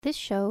This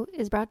show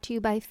is brought to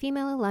you by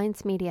Female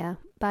Alliance Media,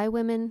 by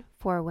women,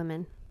 for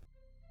women.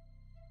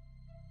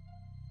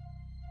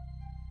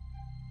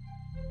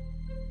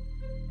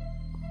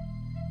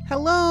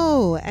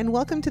 Hello, and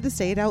welcome to the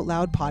Say It Out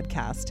Loud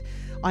podcast.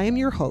 I am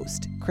your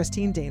host,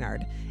 Christine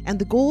Daynard, and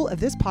the goal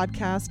of this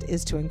podcast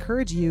is to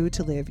encourage you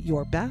to live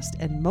your best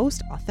and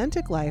most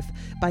authentic life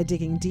by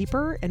digging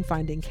deeper and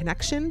finding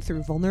connection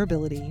through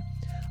vulnerability.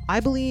 I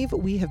believe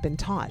we have been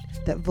taught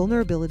that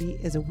vulnerability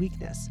is a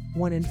weakness,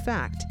 when in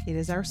fact it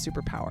is our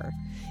superpower.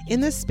 In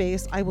this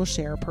space, I will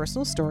share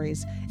personal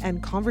stories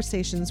and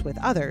conversations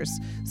with others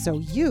so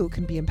you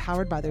can be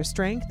empowered by their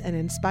strength and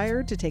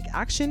inspired to take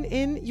action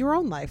in your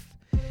own life.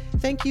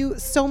 Thank you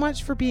so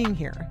much for being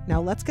here.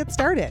 Now let's get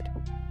started.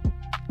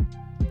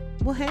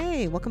 Well,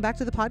 hey, welcome back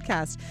to the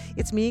podcast.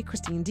 It's me,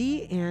 Christine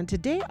D, and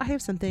today I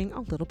have something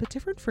a little bit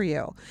different for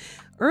you.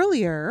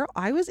 Earlier,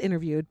 I was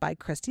interviewed by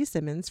Kristi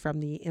Simons from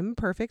the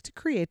Imperfect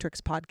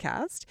Creatrix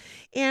podcast,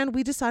 and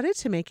we decided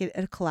to make it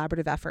a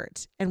collaborative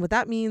effort. And what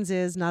that means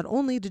is not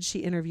only did she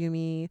interview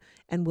me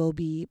and will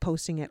be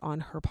posting it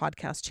on her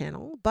podcast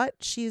channel, but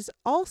she's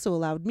also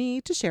allowed me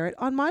to share it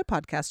on my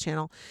podcast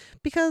channel,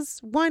 because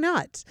why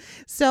not?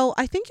 So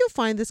I think you'll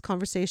find this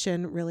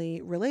conversation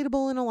really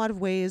relatable in a lot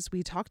of ways.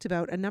 We talked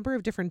about a number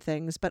of different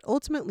things, but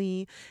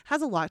ultimately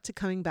has a lot to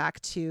coming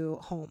back to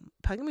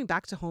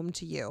home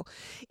to you.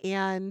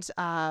 And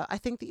I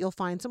think that you'll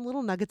find some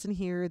little nuggets in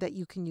here that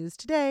you can use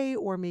today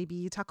or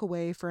maybe tuck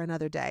away for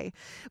another day.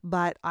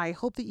 But I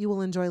hope that you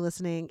will enjoy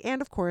listening. And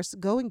of course,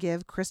 go and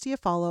give Kristi a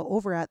follow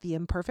over at the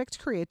Imperfect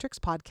Creatrix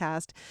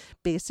podcast.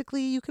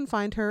 Basically, you can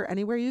find her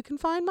anywhere you can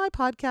find my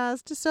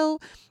podcast. So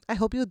I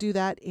hope you'll do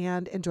that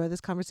and enjoy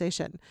this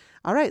conversation.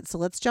 All right, so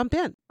let's jump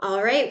in.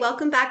 All right,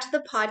 welcome back to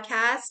the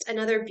podcast.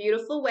 Another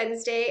beautiful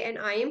Wednesday, and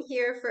I am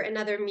here for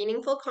another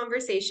meaningful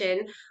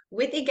conversation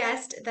with a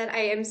guest that I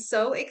am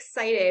so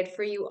excited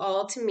for you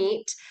all to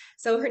meet.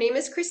 So her name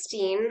is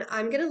Christine.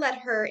 I'm going to let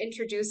her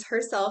introduce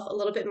herself a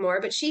little bit more,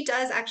 but she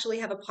does actually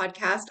have a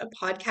podcast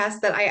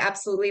that I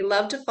absolutely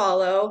love to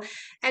follow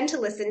and to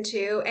listen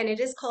to, and it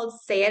is called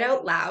Say It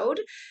Out Loud.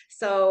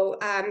 So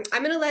I'm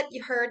going to let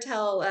her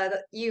tell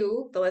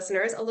you, the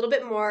listeners, a little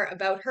bit more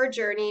about her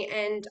journey,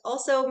 and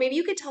also maybe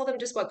you could tell them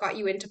just what got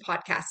you into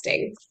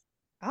podcasting.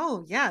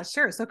 Oh, yeah,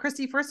 sure. So,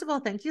 Kristi, first of all,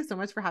 thank you so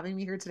much for having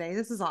me here today.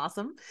 This is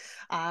awesome.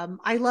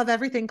 I love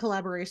everything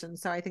collaboration.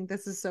 So, I think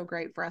this is so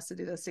great for us to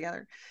do this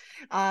together.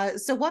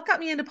 So, what got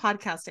me into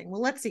podcasting?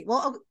 Well, let's see.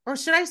 Well, or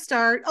should I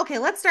start? Okay,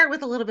 let's start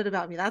with a little bit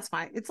about me. That's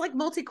fine. It's like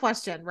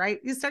multi-question, right?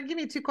 You start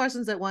giving me two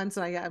questions at once.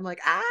 And I'm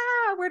like,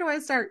 where do I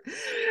start?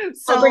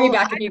 I'll bring you So,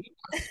 back if you.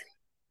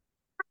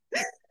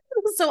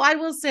 So I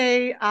will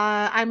say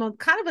I'm a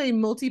kind of a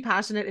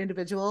multi-passionate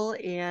individual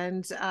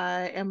and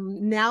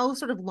am now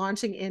sort of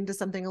launching into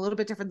something a little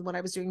bit different than what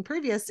I was doing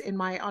previous in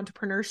my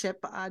entrepreneurship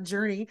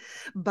journey,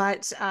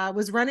 but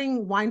was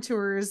running wine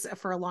tours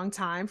for a long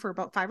time, for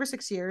about 5 or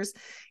 6 years,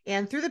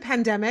 and through the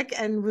pandemic,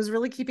 and was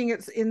really keeping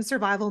it in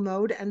survival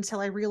mode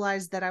until I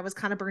realized that I was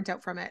kind of burnt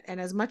out from it.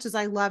 And as much as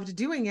I loved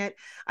doing it,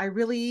 I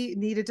really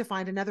needed to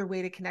find another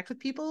way to connect with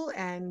people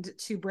and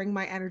to bring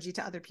my energy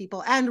to other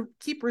people and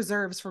keep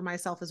reserves for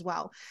myself as well.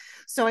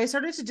 So I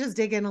started to just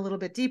dig in a little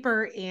bit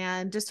deeper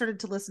and just started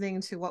to listening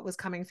to what was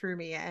coming through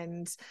me.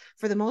 And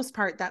for the most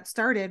part, that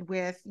started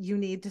with, you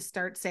need to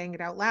start saying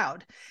it out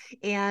loud.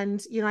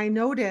 And, I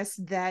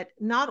noticed that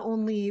not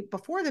only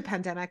before the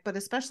pandemic, but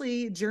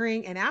especially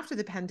during and after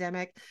the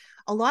pandemic,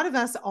 a lot of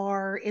us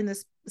are in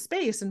this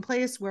space and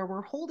place where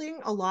we're holding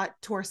a lot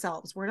to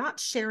ourselves. We're not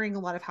sharing a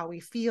lot of how we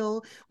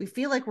feel. We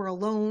feel like we're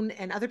alone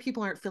and other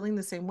people aren't feeling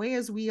the same way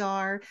as we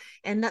are.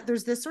 And that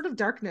there's this sort of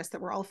darkness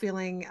that we're all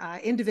feeling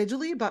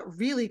individually, but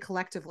really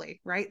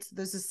collectively, right? So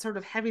there's this sort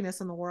of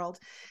heaviness in the world.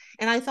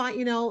 And I thought,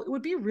 it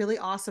would be really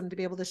awesome to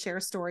be able to share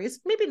stories,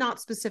 maybe not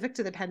specific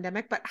to the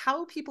pandemic, but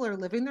how people are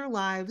living their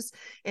lives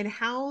and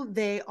how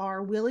they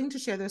are willing to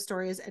share their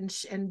stories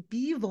and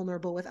be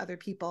vulnerable with other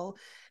people,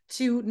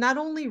 to not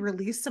only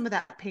release some of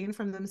that pain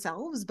from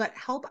themselves, but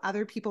help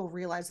other people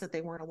realize that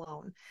they weren't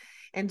alone.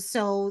 And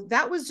so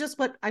that was just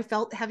what I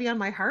felt heavy on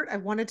my heart. I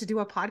wanted to do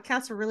a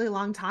podcast for a really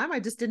long time. I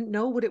just didn't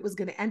know what it was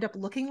going to end up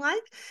looking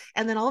like.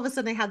 And then all of a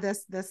sudden I had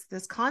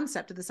this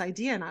concept, this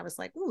idea, and I was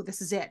like, "Ooh,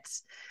 this is it.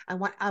 I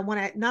want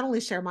to not only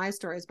share my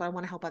stories, but I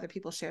want to help other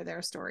people share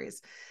their stories."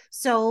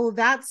 So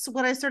that's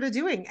what I started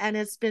doing. And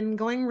it's been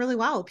going really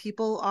well.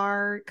 People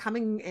are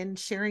coming and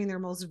sharing their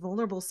most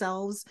vulnerable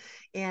selves,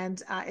 and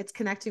it's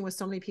connecting with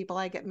so many people.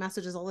 I get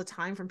messages all the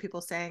time from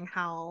people saying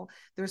how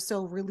they're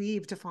so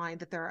relieved to find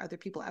that there are other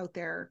people out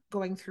there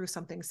going through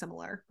something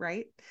similar,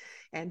 right?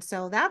 And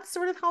so that's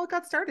sort of how it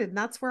got started, and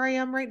that's where I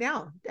am right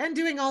now, and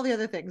doing all the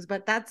other things.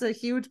 But that's a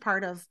huge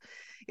part of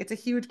it's a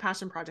huge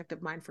passion project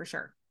of mine for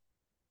sure.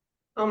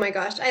 Oh my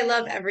gosh, I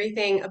love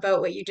everything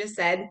about what you just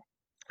said.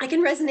 I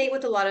can resonate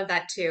with a lot of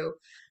that too.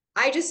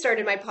 I just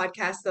started my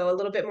podcast though a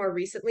little bit more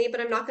recently,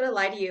 but I'm not going to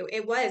lie to you.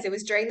 It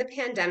was during the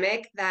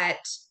pandemic that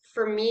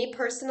for me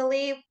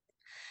personally,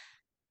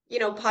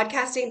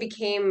 podcasting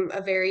became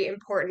a very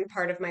important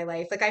part of my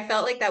life. Like I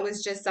felt like that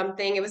was just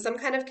something, it was some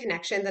kind of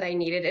connection that I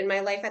needed in my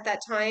life at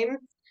that time.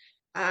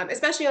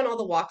 Especially on all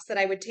the walks that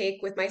I would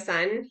take with my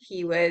son.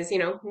 He was,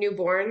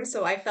 newborn.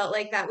 So I felt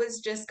like that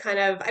was just kind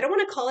of, I don't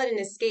want to call it an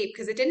escape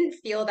because it didn't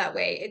feel that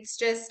way. It's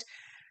just,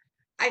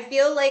 I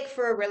feel like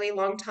for a really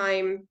long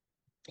time,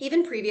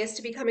 even previous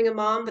to becoming a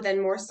mom, but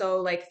then more so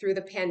like through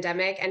the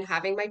pandemic and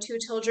having my two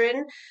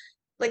children,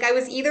 like I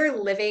was either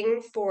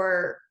living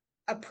for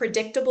a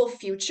predictable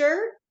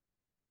future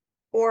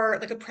or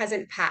like a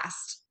present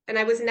past. And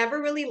I was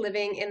never really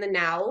living in the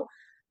now,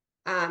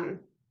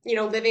 um,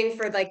 living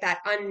for like that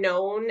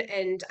unknown.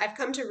 And I've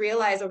come to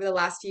realize over the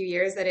last few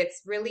years that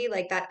it's really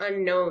like that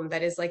unknown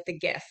that is like the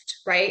gift,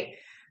 right?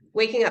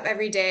 Waking up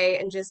every day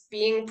and just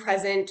being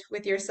present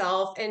with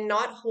yourself and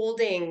not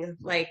holding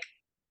like,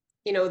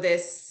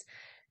 this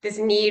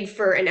need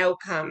for an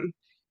outcome.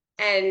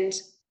 And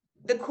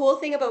the cool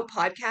thing about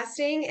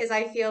podcasting is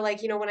I feel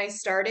like, when I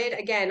started,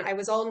 again, I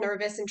was all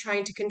nervous and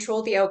trying to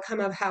control the outcome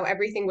of how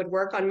everything would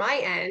work on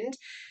my end.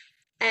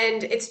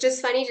 And it's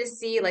just funny to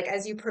see, like,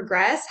 as you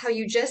progress, how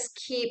you just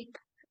keep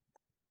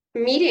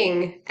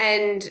meeting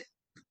and,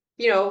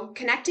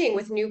 connecting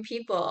with new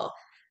people,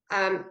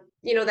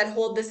 that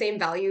hold the same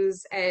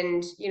values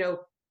and,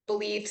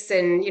 beliefs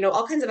and,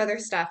 all kinds of other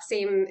stuff,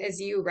 same as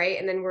you, right?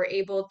 And then we're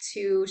able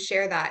to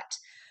share that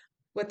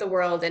with the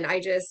world. And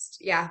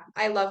yeah,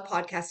 I love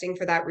podcasting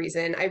for that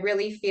reason. I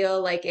really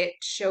feel like it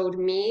showed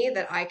me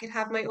that I could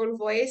have my own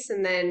voice.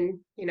 And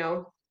then,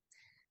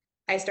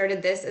 I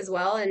started this as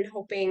well and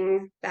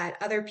hoping that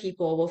other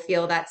people will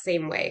feel that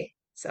same way.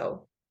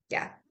 So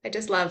yeah,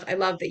 I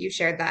love that you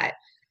shared that.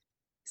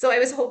 So I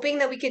was hoping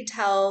that we could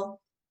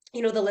tell,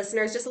 the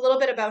listeners just a little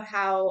bit about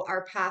how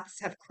our paths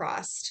have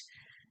crossed.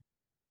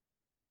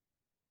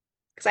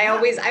 Because Yeah.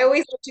 I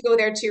always love to go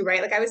there too,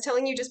 right? Like I was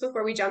telling you just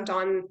before we jumped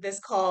on this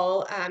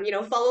call,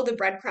 follow the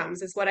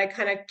breadcrumbs is what I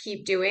kind of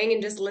keep doing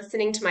and just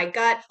listening to my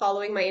gut,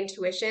 following my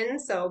intuition.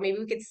 So maybe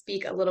we could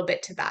speak a little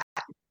bit to that.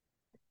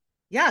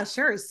 Yeah,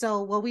 sure.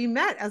 So, well, we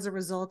met as a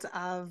result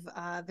of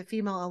the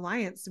Female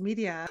Alliance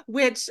Media,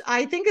 which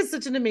I think is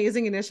such an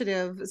amazing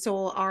initiative.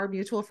 So, our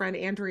mutual friend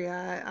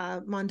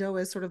Andrea Mondo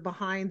is sort of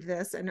behind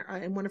this, and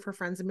one of her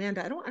friends,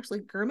 Amanda. I don't actually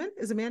Gurman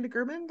is Amanda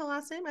Gurman the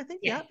last name? I think.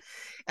 Yeah. Yeah,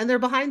 and they're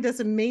behind this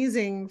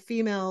amazing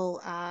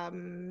female.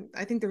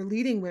 I think they're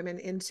leading women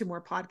into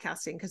more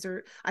podcasting because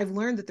I've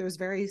learned that there's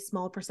very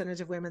small percentage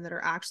of women that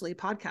are actually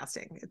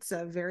podcasting. It's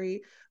a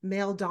very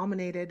male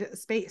dominated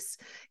space,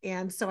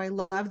 and so I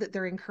love that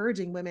they're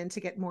encouraging women to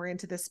get more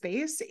into this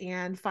space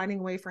and finding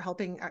a way for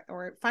helping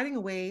or finding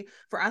a way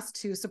for us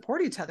to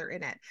support each other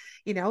in it,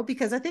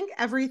 because I think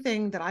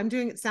everything that I'm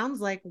doing, it sounds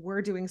like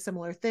we're doing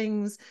similar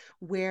things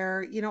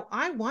where,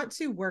 I want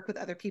to work with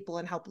other people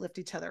and help lift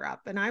each other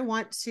up. And I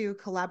want to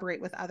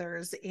collaborate with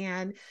others.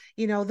 And,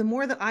 the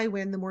more that I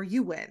win, the more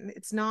you win.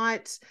 It's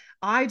not,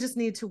 I just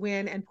need to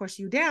win and push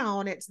you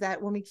down. It's that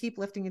when we keep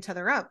lifting each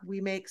other up, we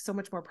make so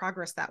much more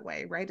progress that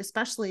way, right?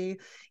 Especially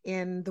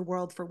in the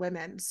world for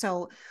women.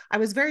 So I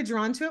was very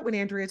drawn to it when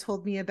Andrea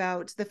told me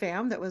about the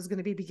fam that was going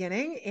to be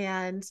beginning.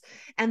 And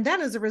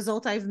then as a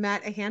result, I've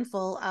met a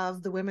handful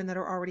of the women that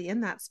are already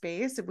in that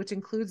space, which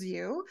includes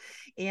you.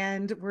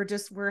 And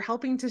we're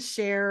helping to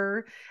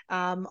share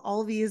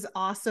all these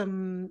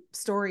awesome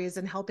stories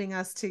and helping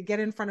us to get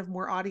in front of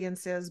more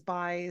audiences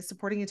by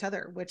supporting each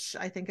other, which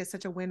I think is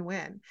such a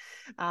win-win.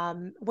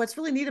 What's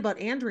really neat about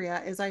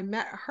Andrea is I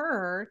met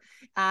her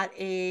at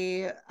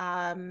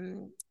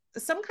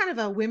some kind of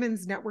a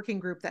women's networking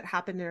group that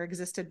happened or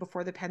existed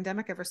before the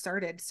pandemic ever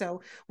started.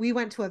 So we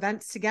went to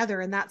events together,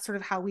 and that's sort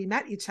of how we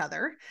met each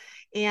other.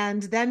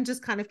 And then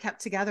just kind of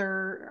kept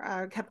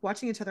together, kept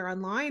watching each other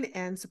online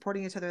and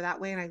supporting each other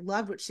that way. And I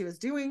loved what she was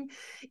doing.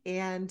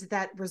 And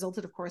that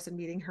resulted, of course, in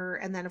meeting her.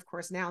 And then, of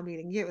course, now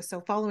meeting you. So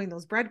following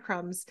those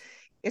breadcrumbs,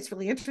 it's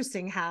really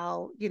interesting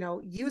how,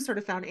 you sort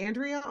of found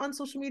Andrea on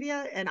social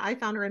media and I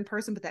found her in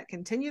person, but that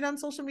continued on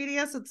social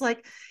media. So it's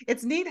like,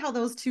 it's neat how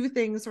those two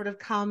things sort of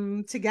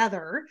come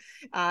together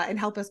and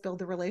help us build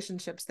the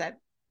relationships that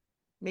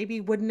maybe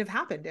wouldn't have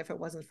happened if it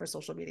wasn't for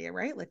social media,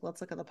 right? Like,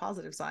 let's look at the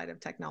positive side of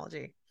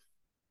technology.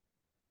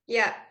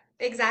 Yeah,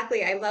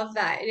 exactly. I love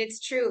that. And it's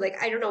true. Like,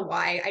 I don't know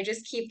why. I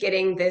just keep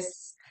getting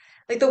this,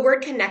 like the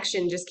word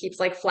connection just keeps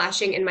like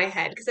flashing in my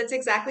head because that's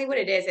exactly what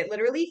it is. It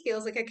literally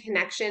feels like a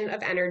connection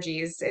of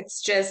energies.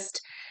 It's just,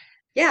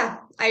 yeah,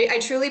 I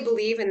truly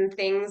believe in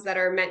things that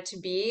are meant to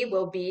be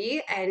will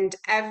be. And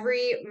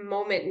every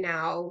moment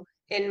now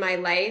in my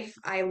life,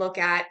 I look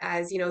at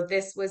as,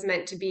 this was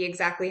meant to be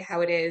exactly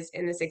how it is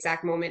in this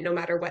exact moment, no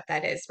matter what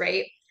that is,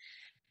 right?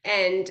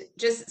 And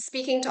just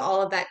speaking to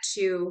all of that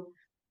too,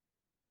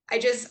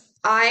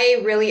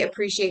 I really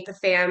appreciate the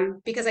fam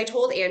because I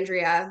told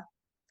Andrea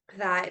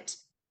that,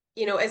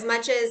 as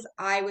much as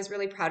I was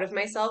really proud of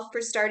myself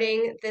for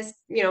starting this,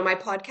 my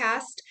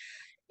podcast,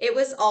 it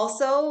was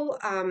also,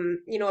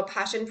 a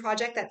passion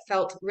project that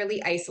felt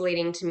really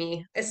isolating to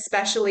me,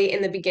 especially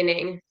in the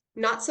beginning.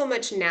 Not so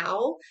much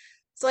now.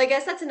 So I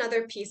guess that's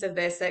another piece of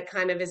this that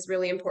kind of is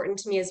really important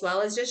to me as well,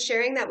 is just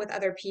sharing that with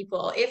other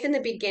people. If in the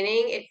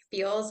beginning it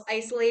feels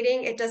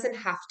isolating, it doesn't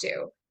have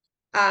to.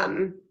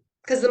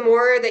 Because the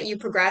more that you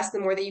progress, the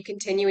more that you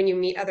continue and you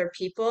meet other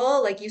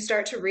people, like you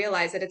start to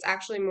realize that it's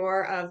actually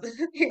more of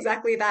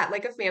exactly that,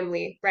 like a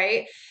family,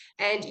 right?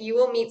 And you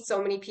will meet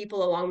so many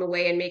people along the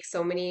way and make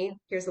so many,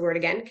 here's the word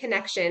again,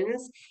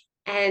 connections.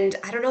 And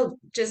I don't know,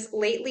 just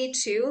lately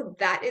too,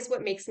 that is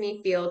what makes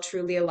me feel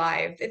truly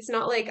alive. It's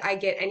not like I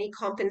get any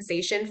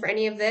compensation for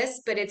any of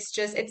this, but it's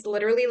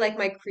literally like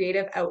my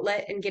creative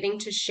outlet, and getting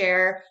to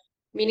share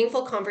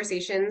meaningful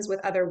conversations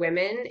with other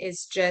women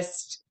is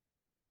just,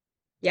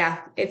 yeah,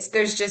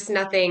 there's just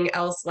nothing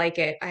else like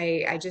it.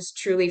 I just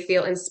truly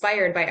feel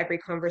inspired by every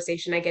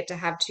conversation I get to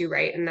have too,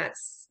 right? And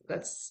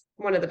that's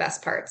one of the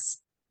best parts.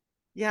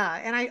 Yeah,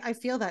 and I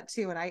feel that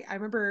too. And I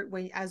remember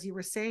when, as you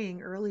were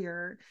saying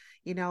earlier,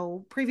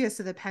 previous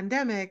to the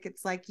pandemic,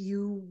 it's like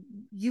you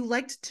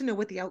liked to know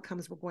what the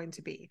outcomes were going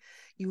to be.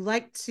 You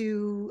liked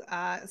to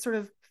sort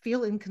of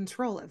feel in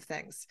control of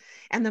things.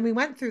 And then we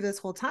went through this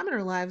whole time in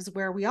our lives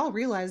where we all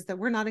realized that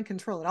we're not in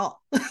control at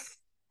all.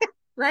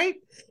 Right.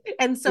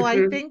 And so I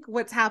Hmm. think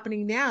what's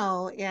happening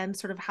now and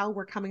sort of how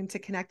we're coming to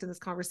connect in this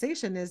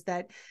conversation is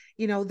that,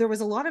 there was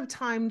a lot of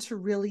time to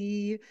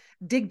really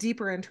dig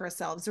deeper into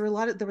ourselves. There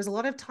was a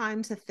lot of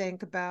time to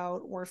think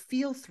about or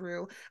feel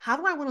through, how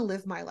do I want to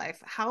live my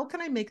life? How can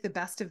I make the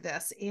best of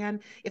this?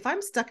 And if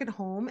I'm stuck at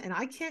home and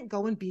I can't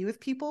go and be with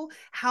people,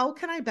 how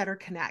can I better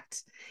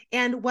connect?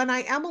 And when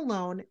I am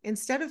alone,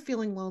 instead of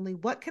feeling lonely,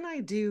 what can I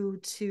do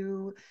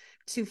to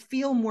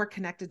feel more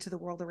connected to the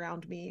world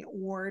around me,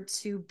 or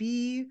to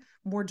be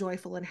more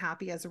joyful and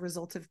happy as a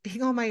result of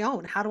being on my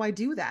own? How do I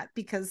do that?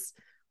 Because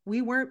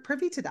we weren't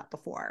privy to that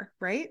before,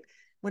 right?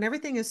 When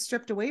everything is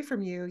stripped away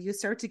from you, you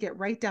start to get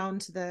right down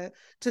to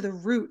the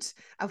root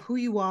of who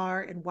you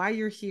are and why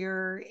you're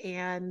here.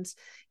 And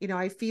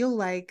I feel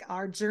like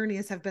our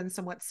journeys have been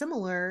somewhat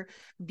similar,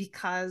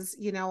 because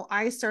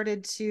I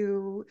started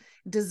to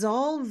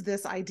dissolve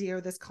this idea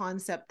or this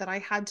concept that I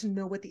had to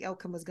know what the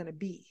outcome was going to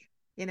be.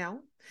 you know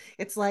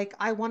it's like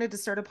I wanted to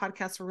start a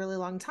podcast for a really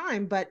long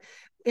time, but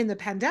in the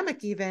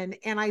pandemic even,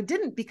 and I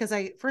didn't, because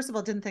I, first of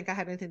all, didn't think I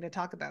had anything to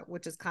talk about,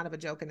 which is kind of a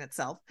joke in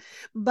itself.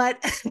 But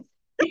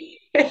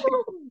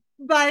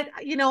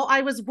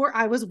I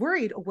was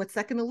worried, oh, what's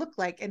that going to look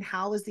like, and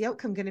how is the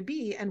outcome going to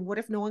be, and what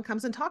if no one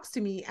comes and talks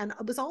to me? And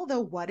it was all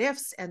the what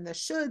ifs and the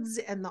shoulds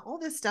and all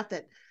this stuff,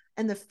 that,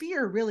 and the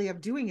fear really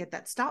of doing it,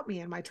 that stopped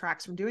me in my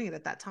tracks from doing it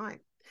at that time.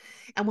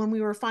 And when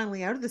we were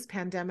finally out of this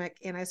pandemic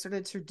and I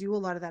started to do a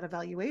lot of that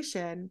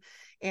evaluation,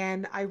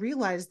 and I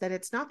realized that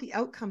it's not the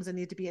outcomes I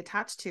need to be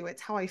attached to,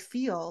 it's how I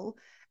feel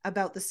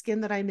about the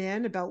skin that I'm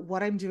in, about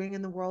what I'm doing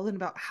in the world, and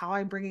about how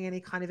I'm bringing any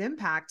kind of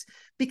impact.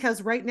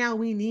 Because right now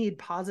we need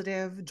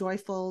positive,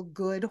 joyful,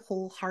 good,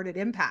 wholehearted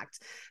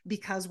impact,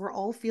 because we're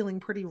all feeling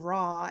pretty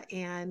raw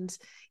and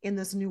in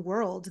this new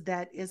world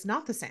that is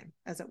not the same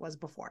as it was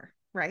before,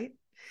 right?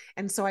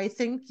 And so I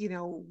think,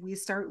 we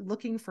start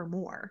looking for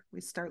more. We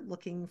start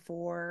looking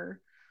for,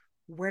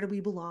 where do we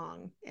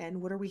belong,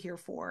 and what are we here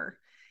for?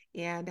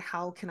 And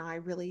how can I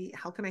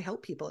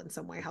help people in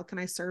some way? How can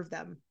I serve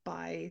them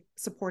by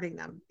supporting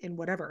them in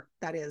whatever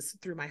that is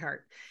through my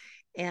heart?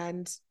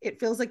 And it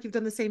feels like you've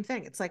done the same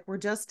thing. It's like we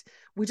just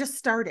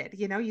started.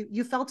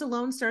 You felt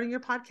alone starting your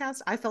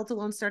podcast. I felt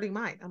alone starting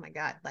mine. Oh my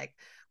God. Like,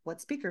 what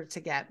speaker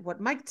to get,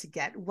 what mic to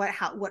get,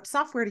 what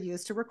software to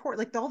use to record,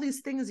 like all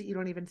these things that you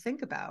don't even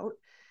think about.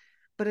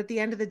 But at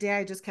the end of the day,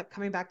 I just kept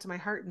coming back to my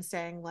heart and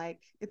saying, like,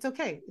 it's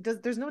okay.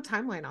 There's no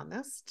timeline on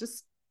this.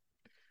 Just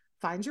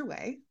find your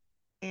way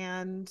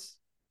and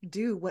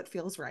do what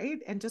feels right,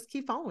 and just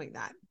keep following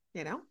that,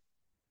 you know?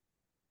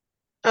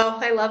 Oh,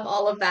 I love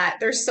all of that.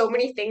 There's so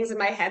many things in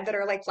my head that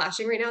are like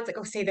flashing right now. It's like,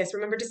 oh, say this,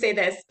 remember to say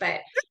this.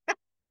 But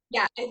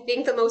yeah, I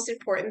think the most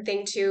important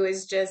thing too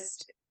is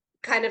just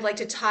kind of like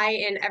to tie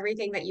in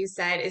everything that you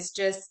said, is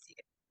just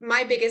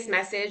my biggest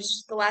message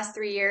the last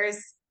 3 years,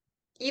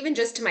 even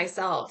just to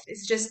myself,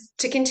 is just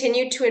to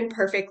continue to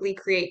imperfectly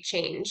create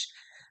change,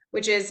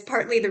 which is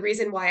partly the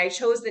reason why I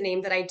chose the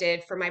name that I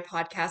did for my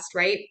podcast,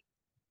 right?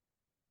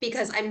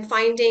 Because I'm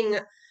finding,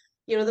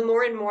 the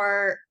more and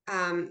more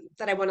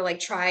that I want to like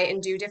try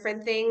and do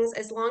different things,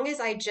 as long as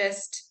I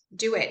just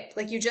do it,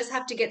 like you just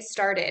have to get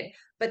started.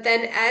 But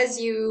then as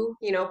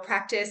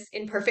practice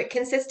imperfect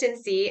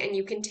consistency and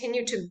you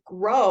continue to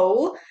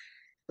grow,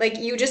 like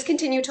you just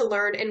continue to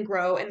learn and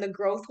grow, and the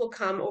growth will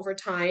come over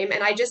time.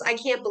 And I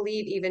can't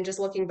believe, even just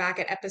looking back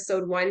at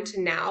episode 1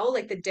 to now,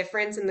 like the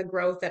difference in the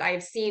growth that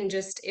I've seen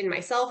just in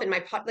myself, in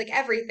my like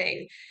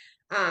everything,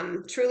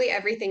 truly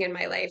everything in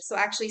my life. So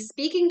actually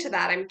speaking to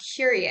that, I'm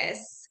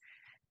curious,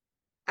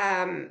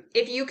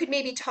 if you could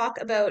maybe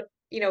talk about,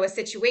 a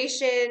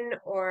situation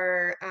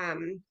or,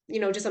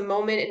 just a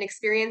moment, an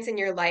experience in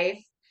your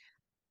life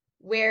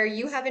where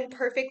you have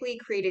imperfectly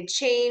created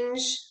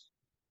change,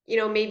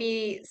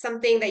 maybe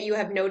something that you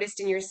have noticed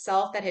in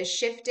yourself that has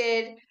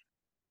shifted,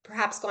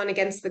 perhaps gone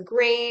against the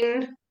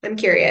grain. I'm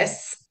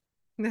curious.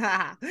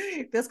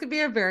 This could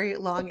be a very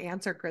long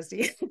answer,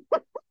 Kristi.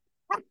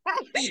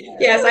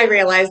 Yes, I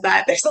realize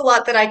that. There's a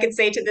lot that I could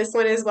say to this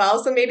one as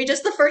well. So maybe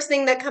just the first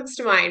thing that comes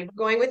to mind,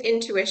 going with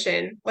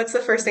intuition. What's the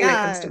first thing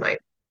that comes to Yeah. mind?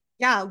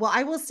 Yeah, well,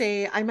 I will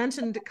say I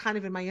mentioned kind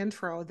of in my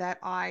intro that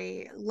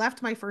I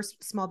left my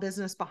first small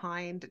business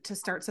behind to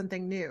start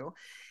something new.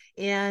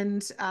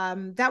 And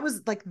that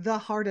was like the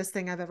hardest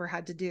thing I've ever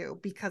had to do,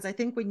 because I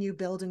think when you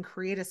build and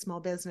create a small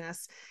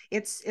business,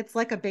 it's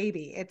like a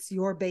baby. It's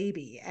your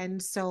baby.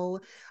 And so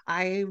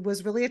I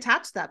was really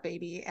attached to that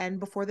baby. And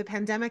before the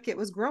pandemic, it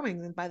was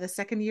growing. And by the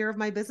second year of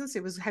my business,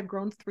 it was had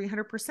grown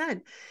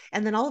 300%.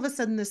 And then all of a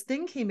sudden, this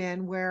thing came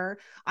in where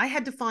I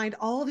had to find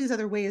all these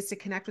other ways to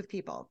connect with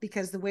people,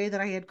 because the way that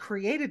I had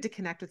created to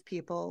connect with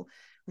people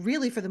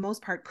really, for the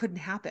most part, couldn't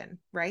happen.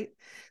 Right.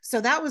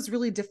 So that was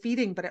really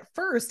defeating. But at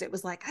first it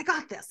was like, I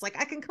got this, like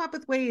I can come up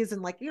with ways.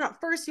 And like, at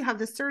first you have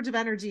this surge of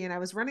energy, and I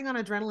was running on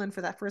adrenaline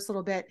for that first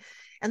little bit.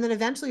 And then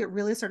eventually it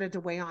really started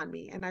to weigh on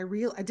me. And I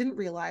didn't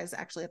realize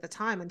actually at the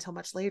time until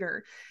much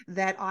later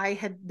that I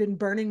had been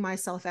burning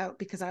myself out,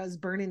 because I was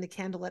burning the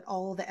candle at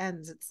all the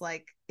ends. It's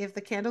like, if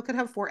the candle could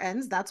have four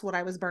ends, that's what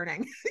I was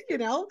burning, you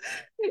know?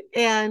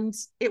 And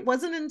it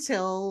wasn't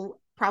until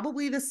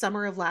probably the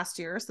summer of last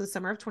year, so the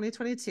summer of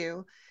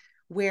 2022,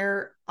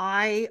 where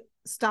I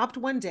stopped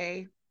one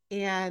day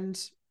and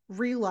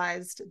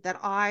realized that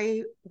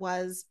I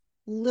was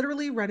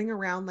literally running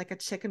around like a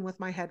chicken with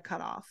my head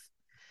cut off,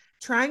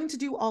 trying to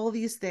do all of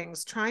these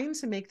things, trying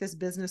to make this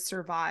business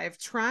survive,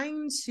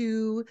 trying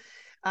to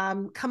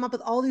come up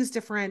with all these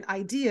different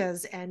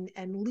ideas, and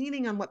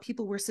leaning on what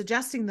people were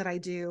suggesting that I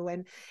do,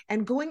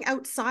 and going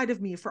outside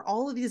of me for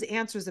all of these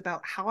answers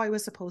about how I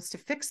was supposed to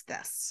fix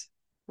this,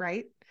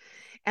 right?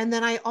 And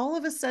then I all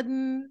of a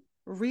sudden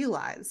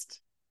realized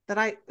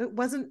that it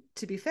wasn't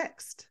to be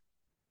fixed.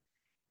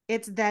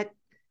 It's that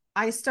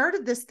I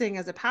started this thing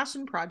as a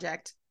passion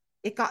project.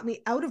 It got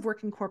me out of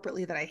working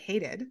corporately that I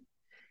hated.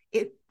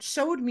 It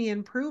showed me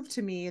and proved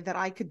to me that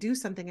I could do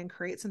something and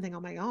create something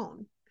on my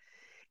own.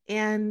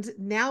 And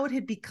now it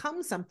had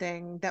become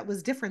something that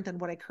was different than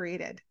what I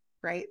created,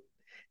 right?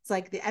 It's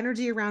like the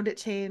energy around it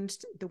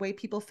changed, the way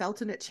people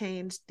felt in it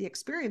changed, the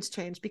experience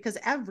changed, because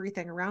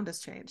everything around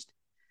us changed.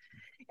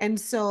 And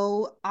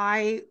so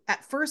I,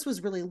 at first,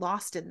 was really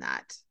lost in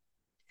that.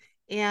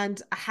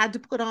 And I had to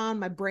put on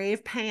my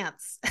brave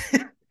pants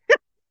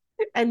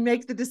and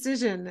make the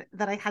decision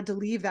that I had to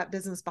leave that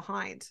business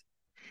behind.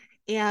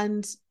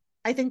 And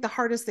I think the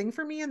hardest thing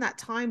for me in that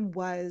time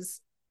was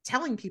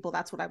telling people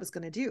that's what I was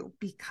going to do,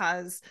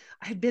 because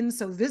I had been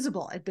so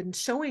visible. I'd been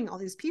showing all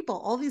these people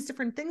all these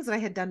different things that I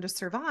had done to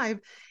survive.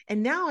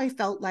 And now I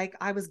felt like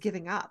I was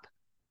giving up.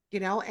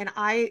 And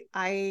I,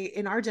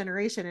 in our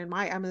generation,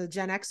 I'm a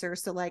Gen Xer.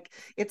 So like,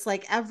 it's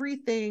like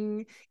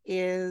everything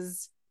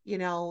is,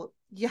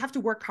 you have to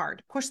work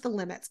hard, push the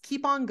limits,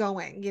 keep on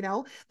going.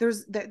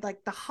 There's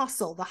like the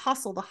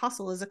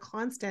hustle is a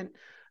constant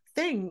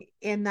thing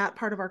in that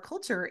part of our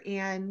culture.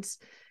 And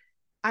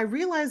I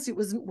realized it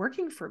wasn't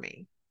working for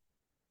me.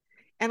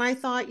 And I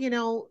thought,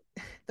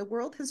 the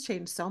world has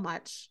changed so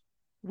much.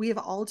 We have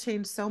all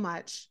changed so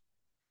much.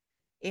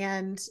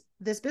 And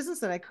this business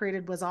that I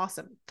created was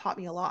awesome, taught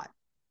me a lot.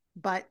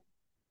 But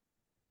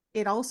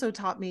it also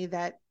taught me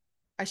that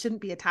I shouldn't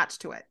be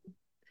attached to it,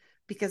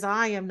 because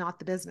I am not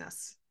the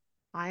business.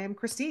 I am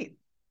Christine.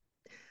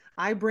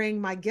 I bring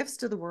my gifts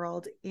to the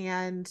world.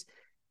 And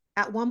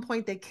at one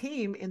point, they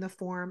came in the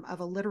form of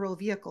a literal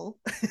vehicle,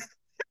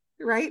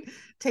 right?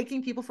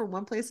 Taking people from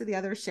one place to the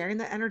other, sharing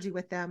the energy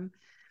with them.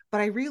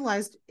 But I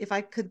realized if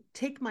I could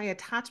take my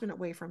attachment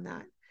away from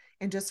that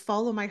and just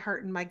follow my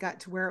heart and my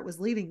gut to where it was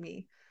leading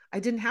me, I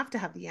didn't have to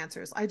have the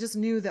answers. I just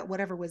knew that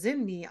whatever was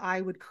in me,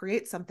 I would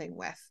create something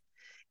with,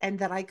 and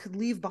that I could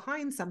leave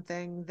behind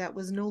something that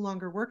was no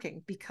longer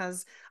working,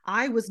 because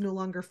I was no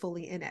longer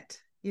fully in it.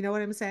 You know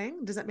what I'm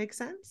saying? Does that make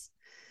sense?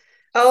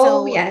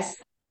 Oh, So yes.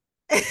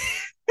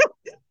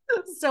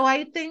 so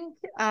I think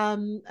I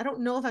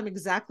don't know if I'm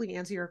exactly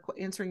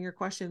answering your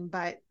question,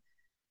 but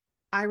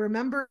I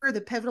remember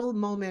the pivotal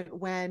moment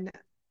when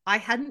I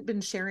hadn't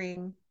been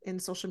sharing in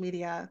social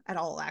media at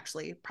all,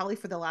 actually, probably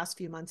for the last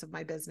few months of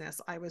my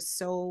business. I was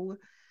so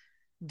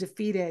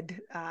defeated,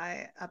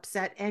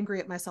 upset, angry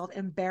at myself,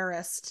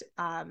 embarrassed.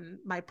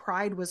 My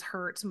pride was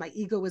hurt. My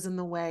ego was in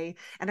the way.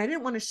 And I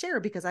didn't want to share,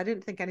 because I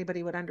didn't think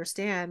anybody would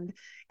understand.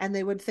 And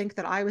they would think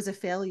that I was a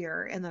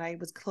failure and that I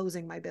was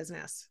closing my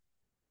business.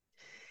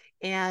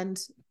 And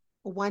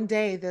one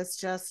day, this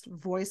just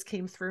voice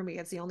came through me.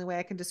 It's the only way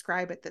I can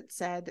describe it, that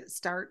said,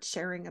 start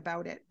sharing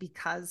about it,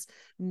 because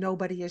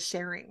nobody is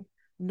sharing.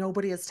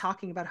 Nobody is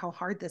talking about how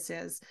hard this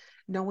is.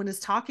 No one is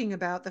talking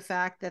about the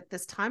fact that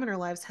this time in our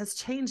lives has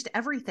changed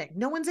everything.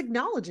 No one's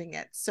acknowledging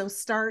it. So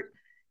start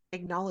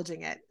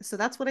acknowledging it. So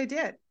that's what I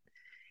did.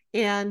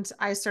 And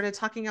I started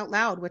talking out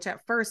loud, which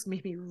at first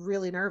made me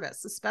really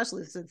nervous,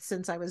 especially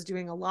since I was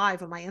doing a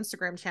live on my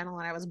Instagram channel,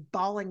 and I was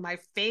bawling my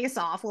face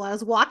off while I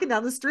was walking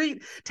down the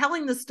street,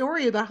 telling the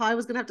story about how I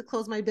was going to have to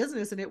close my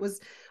business. And it was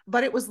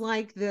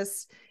like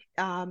this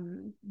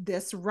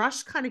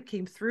rush kind of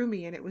came through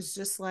me. And it was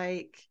just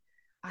like,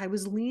 I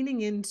was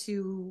leaning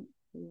into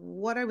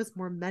what I was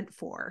more meant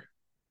for.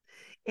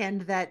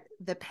 and that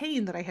the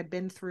pain that I had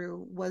been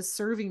through was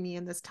serving me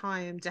in this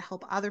time to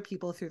help other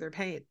people through their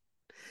pain.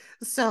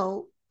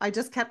 So I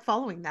just kept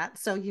following that.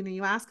 So,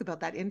 you ask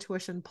about that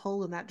intuition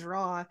pull and that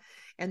draw,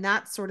 and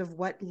that's sort of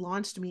what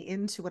launched me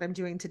into what I'm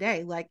doing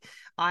today. Like,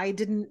 I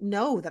didn't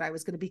know that I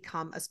was going to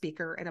become a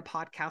speaker and a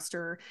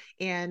podcaster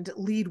and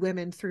lead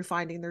women through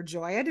finding their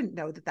joy. I didn't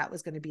know that that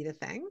was going to be the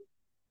thing.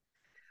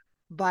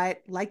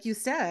 But like you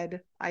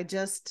said, I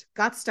just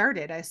got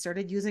started. I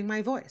started using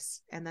my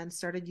voice and then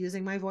started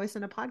using my voice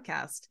in a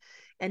podcast.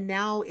 And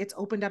now it's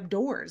opened up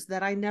doors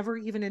that I never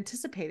even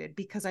anticipated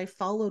because I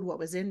followed what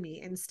was in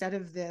me instead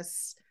of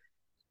this,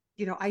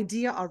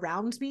 idea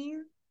around me,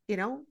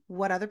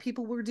 what other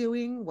people were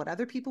doing, what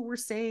other people were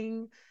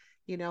saying,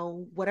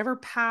 whatever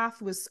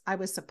path I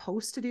was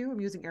supposed to do. I'm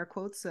using air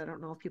quotes, so I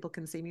don't know if people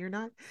can see me or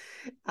not.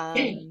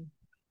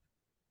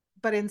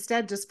 But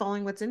instead just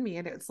following what's in me.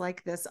 And it's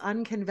like this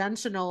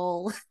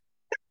unconventional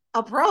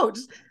approach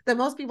that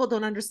most people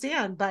don't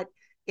understand, but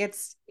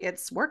it's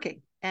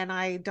working. And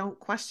I don't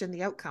question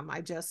the outcome.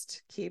 I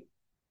just keep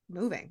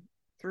moving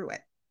through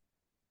it.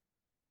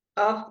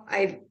 Oh,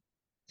 I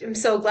am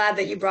so glad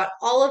that you brought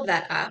all of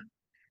that up.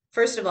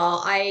 First of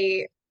all,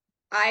 I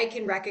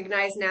can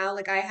recognize now,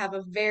 like I have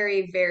a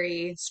very,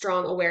 very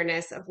strong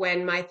awareness of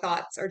when my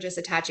thoughts are just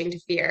attaching to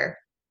fear.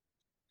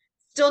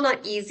 Still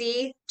not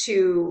easy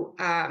to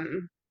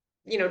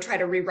try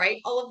to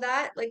rewrite all of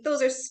that. Like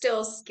those are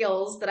still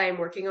skills that I'm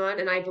working on,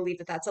 and I believe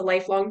that that's a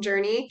lifelong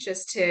journey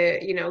just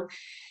to,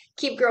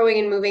 keep growing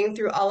and moving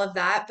through all of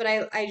that. But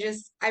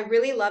I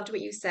really loved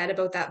what you said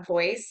about that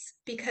voice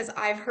because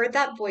I've heard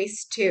that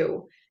voice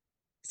too.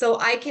 So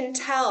I can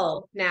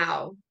tell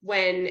now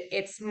when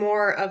it's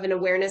more of an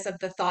awareness of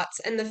the thoughts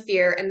and the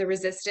fear and the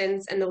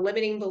resistance and the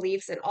limiting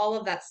beliefs and all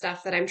of that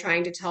stuff that I'm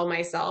trying to tell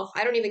myself.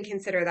 I don't even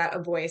consider that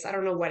a voice. I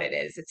don't know what it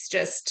is. It's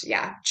just,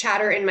 yeah,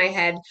 chatter in my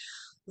head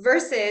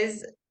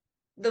versus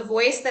the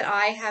voice that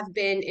I have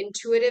been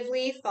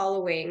intuitively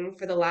following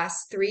for the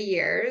last 3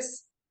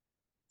 years.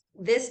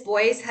 This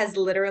voice has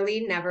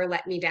literally never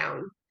let me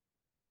down.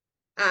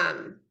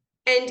 Um,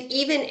 and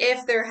even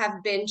if there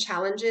have been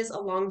challenges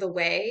along the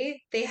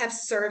way, they have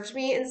served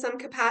me in some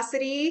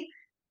capacity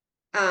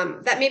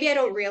that maybe I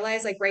don't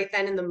realize like right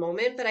then in the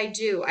moment, but I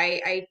do.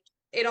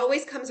 It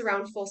always comes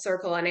around full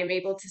circle, and I'm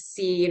able to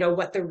see,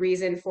 what the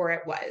reason for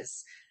it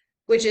was,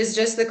 which is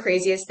just the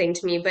craziest thing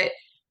to me. But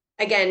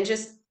again,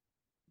 just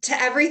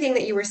to everything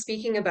that you were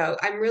speaking about,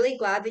 I'm really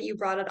glad that you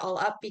brought it all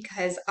up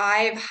because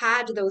I've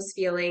had those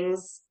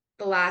feelings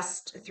the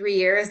last 3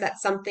 years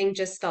that something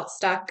just felt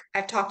stuck.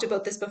 I've talked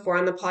about this before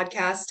on the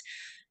podcast.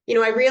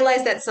 I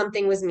realized that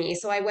something was me.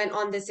 So I went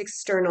on this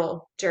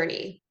external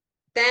journey.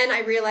 Then I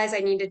realized I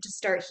needed to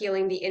start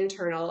healing the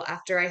internal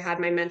after I had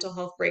my mental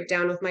health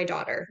breakdown with my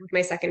daughter, with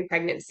my second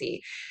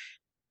pregnancy.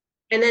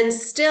 And then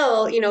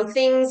still,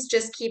 things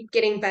just keep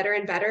getting better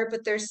and better,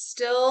 but there's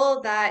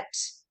still that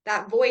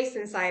voice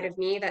inside of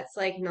me that's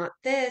like, not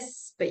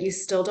this, but you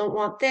still don't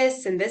want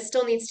this, and this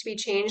still needs to be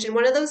changed. And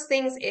one of those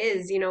things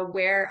is,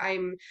 where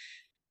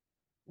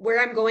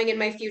I'm going in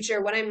my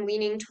future, what I'm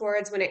leaning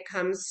towards when it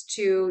comes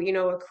to,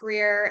 a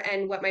career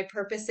and what my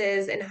purpose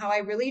is and how I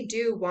really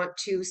do want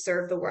to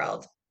serve the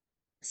world.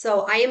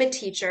 So I am a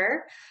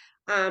teacher.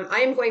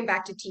 I am going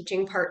back to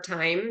teaching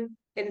part-time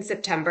in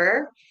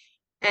September.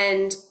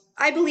 And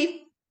I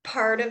believe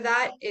part of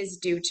that is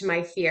due to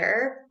my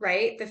fear,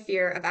 right? The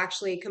fear of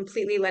actually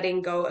completely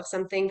letting go of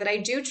something that I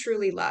do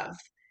truly love.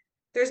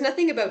 There's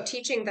nothing about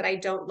teaching that I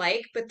don't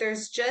like, but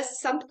there's just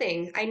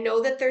something. I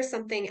know that there's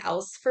something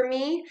else for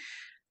me.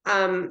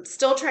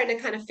 Still trying to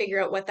kind of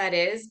figure out what that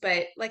is.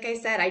 But like I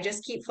said, I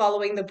just keep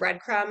following the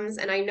breadcrumbs,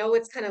 and I know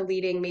it's kind of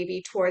leading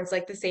maybe towards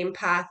like the same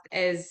path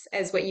as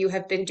what you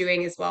have been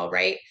doing as well,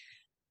 right?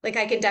 Like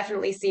I can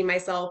definitely see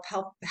myself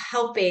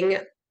helping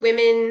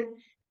women,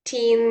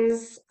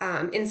 teens,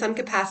 in some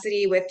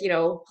capacity with,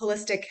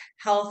 holistic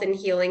health and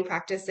healing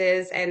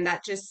practices. And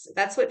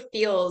that's what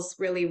feels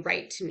really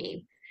right to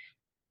me.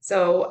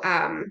 So,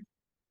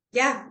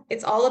 yeah,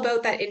 it's all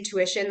about that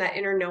intuition, that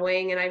inner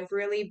knowing. And I've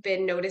really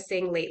been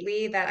noticing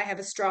lately that I have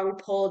a strong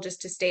pull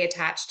just to stay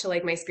attached to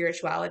like my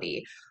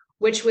spirituality,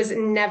 which was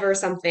never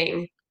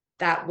something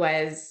that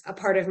was a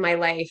part of my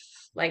life,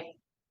 like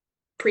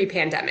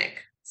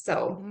pre-pandemic.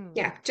 So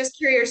yeah, just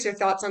curious your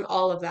thoughts on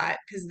all of that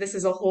because this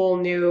is a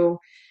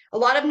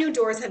lot of new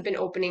doors have been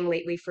opening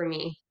lately for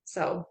me.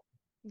 So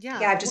Yeah.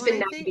 yeah, I've just Well, and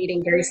been I think,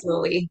 navigating very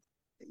slowly.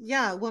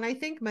 yeah, well, I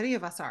think many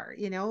of us are,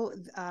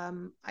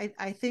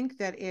 I think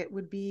that it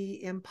would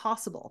be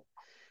impossible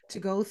to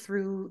go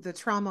through the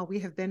trauma we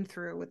have been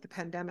through with the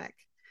pandemic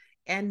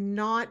and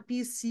not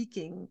be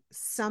seeking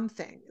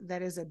something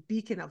that is a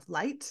beacon of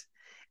light,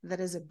 that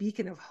is a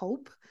beacon of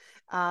hope.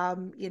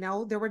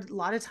 There were a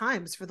lot of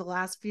times for the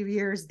last few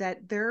years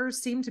that there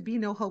seemed to be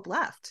no hope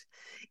left.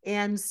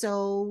 And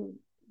so,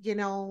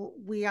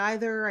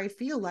 I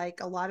feel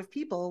like a lot of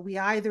people, we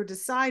either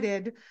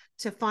decided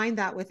to find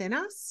that within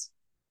us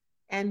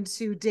and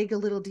to dig a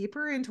little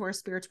deeper into our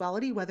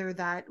spirituality, whether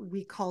that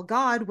we call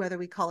God, whether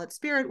we call it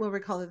spirit, whether we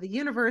call it the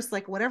universe,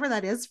 like whatever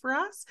that is for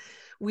us,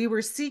 we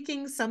were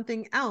seeking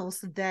something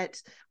else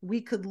that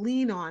we could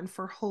lean on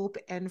for hope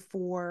and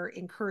for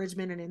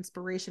encouragement and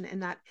inspiration,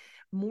 and that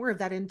more of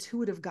that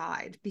intuitive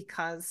guide,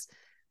 because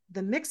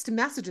the mixed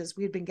messages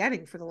we'd been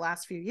getting for the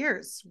last few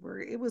years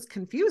it was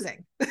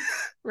confusing,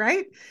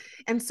 right?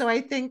 And so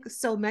I think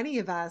so many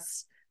of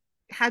us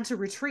had to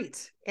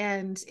retreat.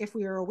 And if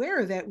we were aware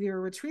of it, we were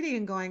retreating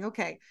and going,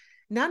 okay,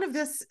 none of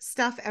this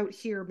stuff out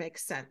here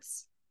makes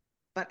sense,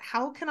 but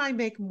how can I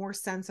make more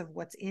sense of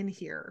what's in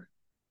here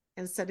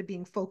instead of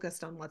being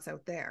focused on what's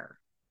out there?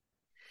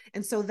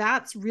 And so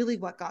that's really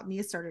what got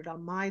me started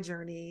on my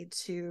journey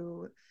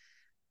to,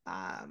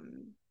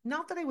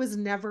 not that I was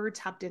never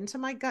tapped into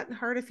my gut and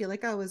heart. I feel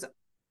like I was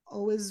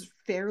always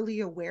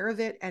fairly aware of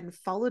it and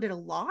followed it a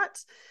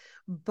lot.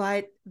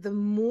 But the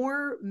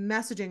more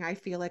messaging I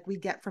feel like we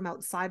get from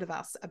outside of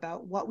us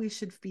about what we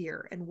should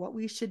fear and what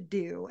we should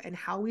do and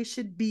how we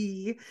should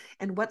be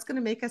and what's going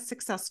to make us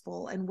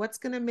successful and what's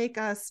going to make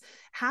us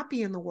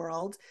happy in the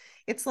world,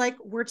 it's like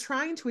we're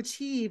trying to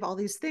achieve all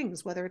these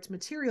things, whether it's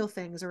material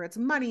things or it's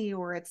money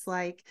or it's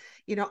like,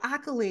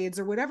 accolades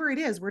or whatever it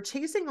is. We're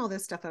chasing all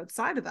this stuff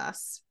outside of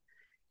us.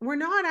 We're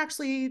not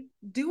actually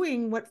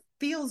doing what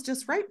feels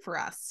just right for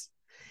us.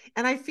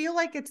 And I feel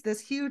like it's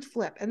this huge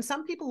flip. And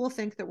some people will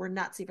think that we're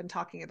nuts even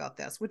talking about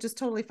this, which is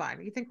totally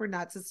fine. You think we're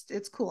nuts,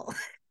 it's cool.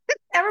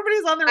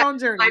 Everybody's on their own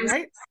journey, I'm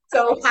right?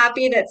 so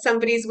happy that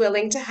somebody's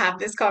willing to have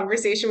this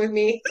conversation with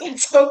me.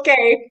 It's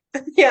okay.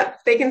 Yeah,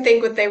 they can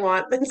think what they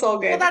want. It's all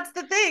Well, good. that's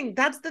the thing.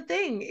 That's the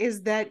thing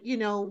is that,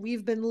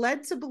 we've been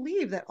led to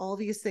believe that all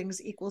these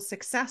things equal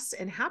success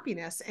and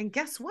happiness. And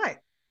guess what?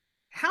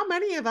 How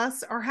many of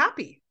us are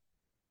happy?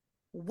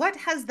 What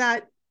has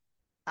that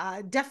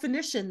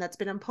definition that's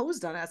been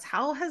imposed on us,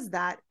 how has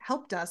that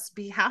helped us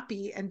be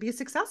happy and be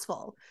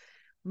successful?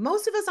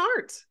 Most of us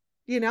aren't,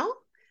 you know?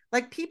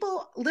 Like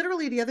people,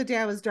 literally the other day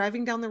I was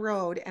driving down the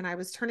road and I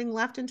was turning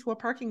left into a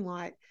parking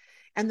lot,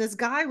 and this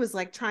guy was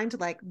like trying to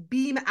like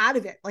beam out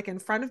of it, like in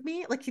front of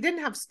me, like he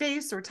didn't have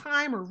space or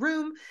time or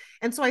room.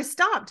 And so I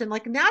stopped, and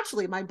like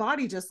naturally my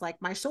body just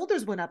like my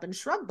shoulders went up and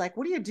shrugged, like,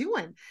 what are you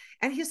doing?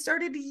 And he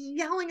started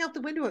yelling out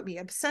the window at me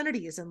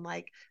obscenities and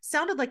like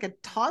sounded like a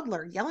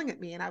toddler yelling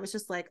at me. And I was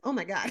just like, oh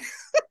my God,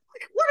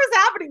 what is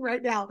happening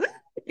right now?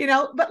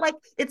 But like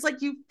it's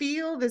like you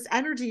feel this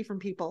energy from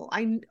people.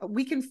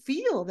 We can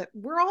feel that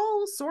we're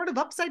all sort of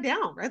upside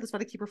down, right? That's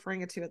what I keep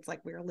referring it to. It's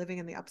like we're living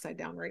in the upside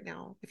down right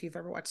now. If you've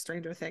ever watched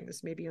Stranger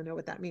Things, maybe you'll know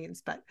what that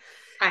means. But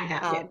I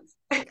have,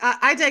 yes.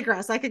 I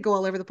digress. I could go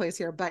all over the place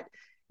here, but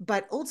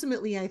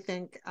ultimately I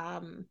think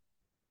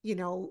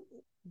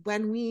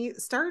when we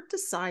start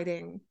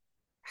deciding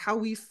how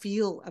we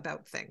feel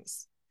about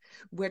things,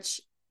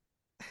 which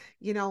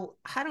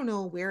I don't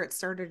know where it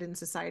started in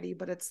society,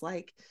 but it's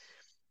like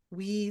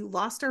we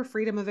lost our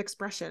freedom of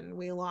expression.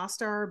 We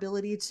lost our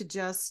ability to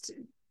just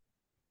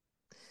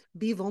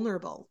be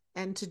vulnerable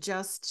and to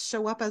just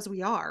show up as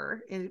we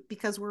are,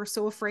 because we're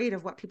so afraid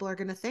of what people are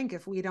going to think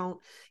if we don't,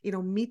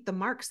 meet the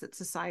marks that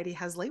society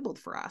has labeled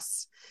for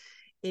us.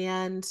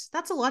 And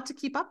that's a lot to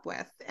keep up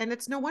with. And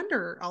it's no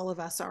wonder all of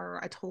us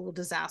are a total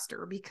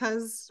disaster,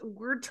 because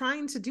we're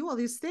trying to do all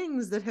these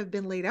things that have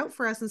been laid out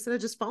for us instead of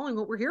just following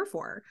what we're here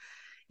for.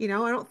 I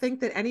don't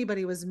think that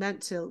anybody was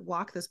meant to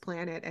walk this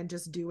planet and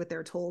just do what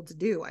they're told to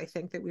do. I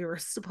think that we were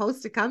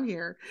supposed to come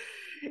here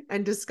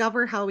and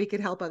discover how we could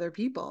help other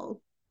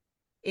people.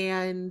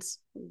 And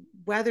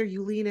whether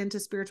you lean into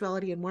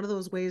spirituality in one of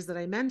those ways that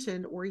I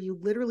mentioned, or you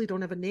literally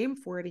don't have a name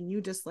for it and you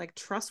just like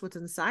trust what's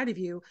inside of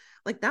you,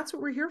 like that's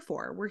what we're here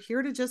for. We're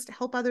here to just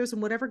help others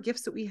in whatever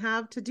gifts that we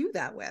have to do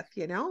that with,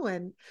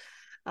 and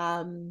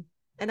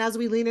as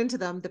we lean into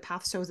them, the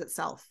path shows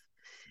itself,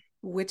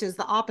 which is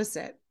the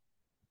opposite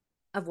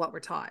of what we're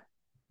taught,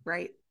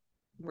 right?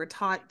 We're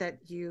taught that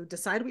you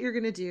decide what you're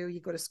going to do. You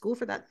go to school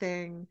for that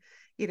thing,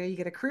 you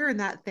get a career in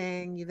that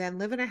thing. You then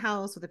live in a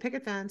house with a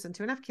picket fence and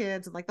 2.5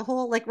 kids and like the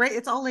whole, like, right.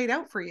 It's all laid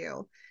out for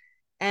you.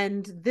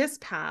 And this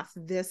path,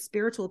 this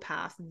spiritual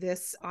path,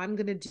 this I'm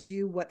going to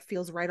do what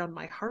feels right on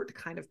my heart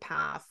kind of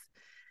path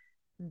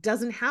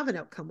doesn't have an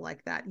outcome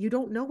like that. You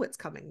don't know what's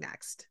coming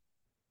next.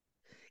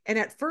 And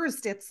at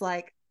first it's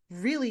like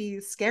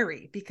really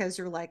scary, because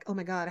you're like, oh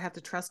my God, I have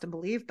to trust and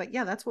believe. But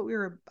yeah, I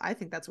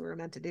think that's what we were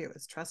meant to do,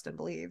 is trust and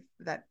believe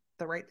that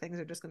the right things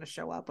are just going to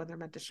show up when they're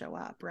meant to show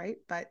up. Right.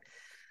 But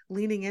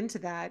leaning into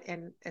that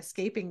and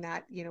escaping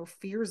that,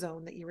 fear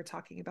zone that you were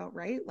talking about,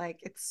 right?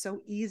 Like it's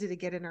so easy to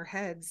get in our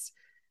heads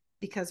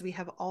because we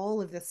have all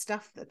of this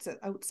stuff that's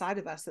outside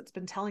of us that's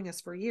been telling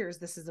us for years,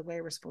 this is the way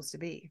we're supposed to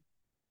be.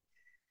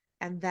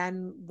 And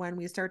then when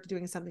we start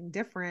doing something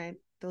different,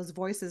 those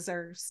voices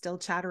are still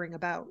chattering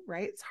about,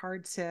 right? It's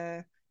hard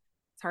to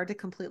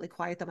completely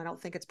quiet them. I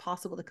don't think it's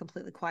possible to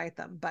completely quiet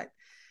them, but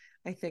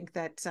I think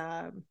that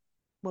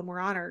when we're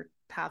on our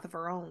path of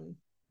our own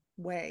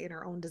way in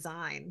our own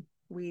design,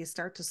 we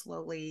start to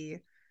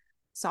slowly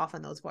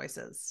soften those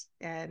voices.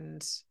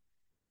 And,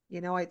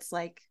 it's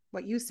like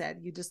what you said,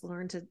 you just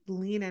learn to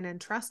lean in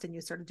and trust, and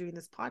you started doing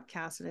this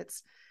podcast, and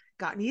it's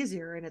gotten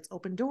easier, and it's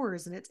opened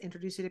doors, and it's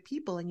introduced you to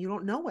people, and you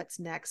don't know what's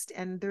next.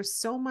 And there's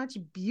so much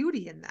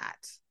beauty in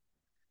that.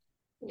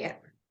 Yeah.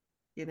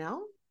 You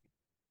know?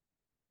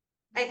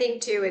 I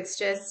think too, it's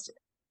just,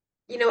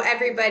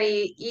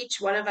 everybody, each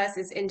one of us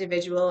is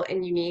individual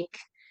and unique.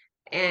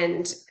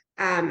 And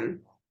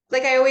um,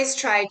 like I always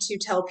try to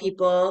tell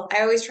people,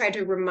 I always try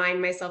to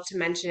remind myself to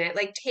mention it,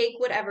 like take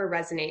whatever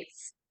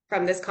resonates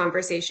from this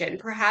conversation.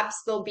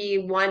 Perhaps there'll be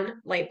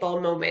one light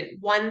bulb moment,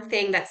 one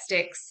thing that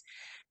sticks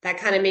that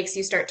kind of makes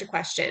you start to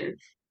question.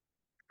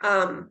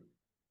 Um,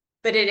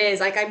 but it is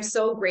like I'm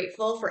so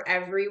grateful for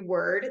every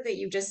word that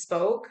you just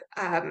spoke.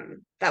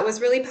 That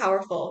was really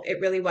powerful. It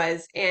really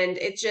was. And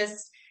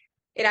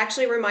it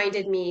actually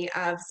reminded me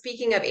of,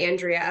 speaking of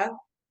Andrea,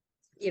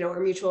 our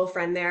mutual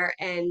friend there,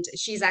 and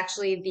she's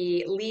actually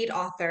the lead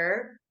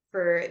author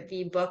for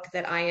the book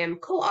that I am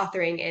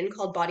co-authoring in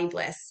called Body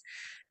Bliss.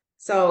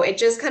 So it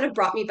just kind of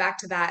brought me back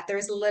to that.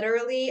 There's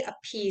literally a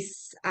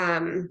piece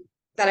that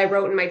I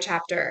wrote in my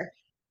chapter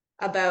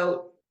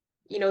about,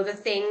 the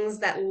things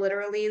that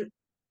literally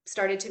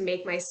started to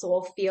make my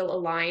soul feel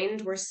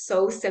aligned were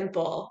so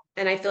simple.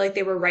 And I feel like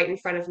they were right in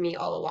front of me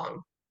all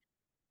along.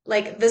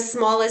 Like the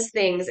smallest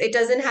things. It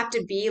doesn't have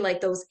to be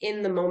like those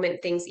in the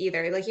moment things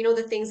either. Like,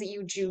 the things that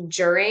you do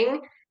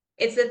during,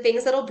 it's the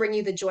things that'll bring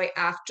you the joy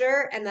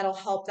after, and that'll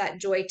help that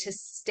joy to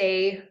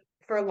stay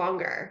for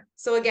longer.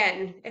 So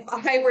again, if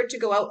I were to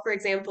go out, for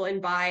example,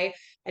 and buy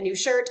a new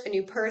shirt, a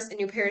new purse, a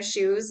new pair of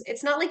shoes,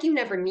 it's not like you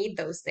never need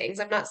those things.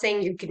 I'm not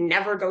saying you can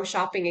never go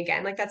shopping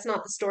again. Like that's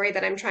not the story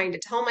that I'm trying to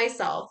tell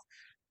myself.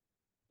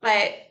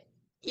 But,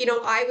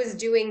 I was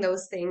doing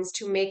those things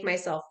to make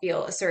myself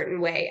feel a certain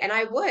way, and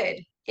I would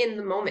in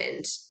the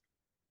moment.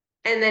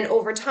 And then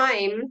over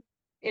time,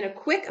 in a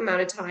quick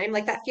amount of time,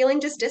 like that feeling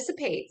just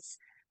dissipates.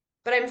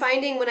 But I'm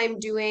finding when I'm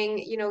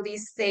doing,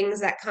 these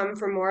things that come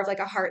from more of like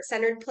a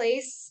heart-centered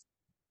place,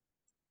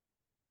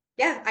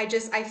 yeah,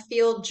 I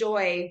feel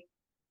joy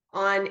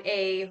on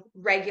a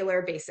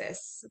regular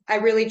basis. I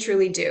really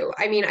truly do.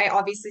 I mean, I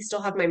obviously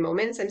still have my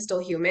moments. I'm still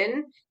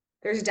human.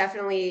 There's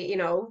definitely,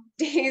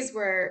 days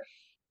where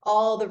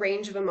all the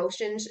range of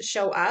emotions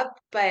show up,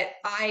 but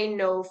I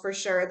know for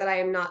sure that I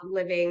am not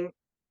living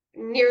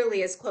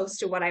nearly as close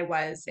to what I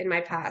was in my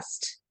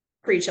past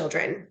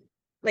pre-children.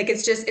 Like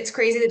it's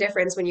crazy the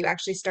difference when you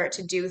actually start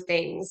to do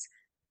things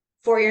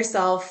for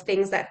yourself,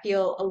 things that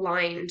feel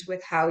aligned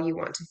with how you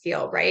want to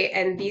feel, right?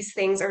 And these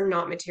things are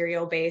not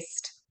material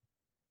based,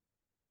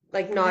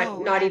 like not No,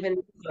 not and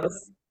even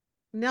close.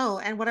 no,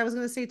 and what I was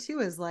going to say too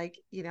is like,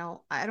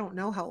 I don't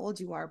know how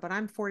old you are, but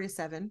I'm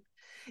 47.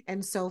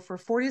 And so for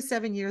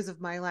 47 years of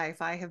my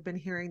life, I have been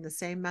hearing the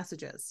same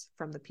messages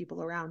from the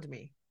people around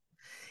me.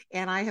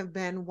 And I have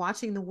been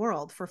watching the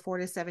world for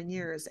 47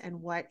 years,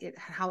 and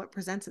how it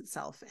presents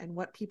itself, and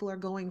what people are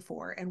going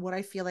for, and what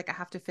I feel like I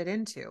have to fit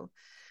into.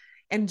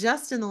 And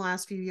just in the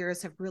last few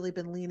years have really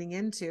been leaning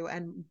into,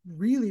 and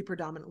really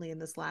predominantly in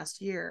this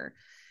last year,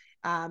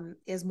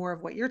 is more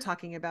of what you're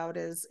talking about,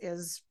 is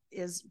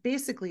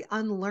basically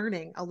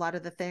unlearning a lot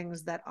of the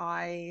things that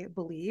I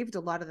believed, a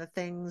lot of the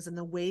things and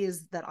the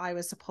ways that I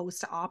was supposed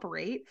to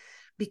operate,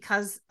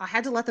 because I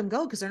had to let them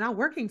go because they're not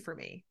working for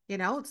me.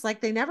 It's like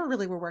they never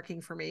really were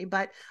working for me,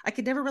 but I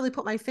could never really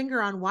put my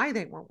finger on why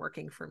they weren't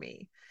working for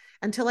me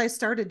until I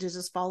started to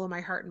just follow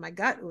my heart and my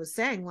gut. It was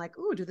saying like,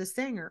 "Ooh, do this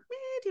thing," or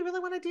do you really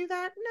want to do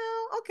that?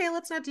 No. Okay,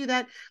 let's not do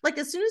that. Like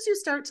as soon as you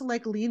start to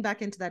like lean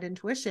back into that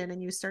intuition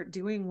and you start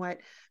doing what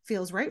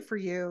feels right for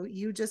you,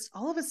 you just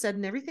all of a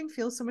sudden everything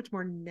feels so much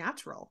more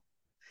natural.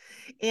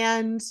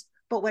 And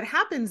but what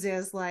happens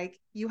is like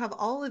you have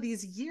all of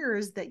these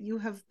years that you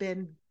have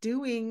been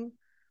doing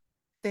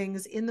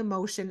things in the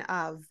motion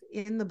of,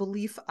 in the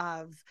belief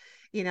of,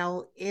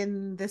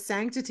 in the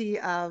sanctity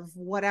of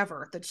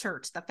whatever, the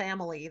church, the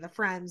family, the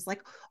friends,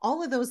 like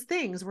all of those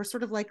things were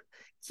sort of like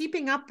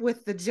keeping up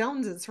with the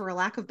Joneses, for a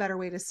lack of a better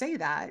way to say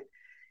that.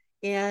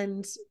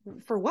 And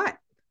for what?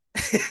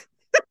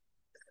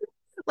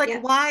 Like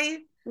Yeah.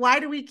 why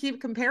do we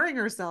keep comparing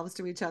ourselves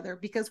to each other?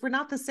 Because we're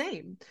not the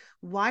same.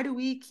 Why do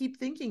we keep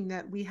thinking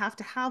that we have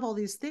to have all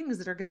these things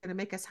that are going to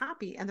make us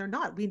happy, and they're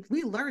not?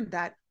 We learned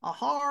that a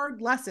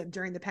hard lesson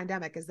during the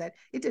pandemic is that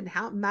it didn't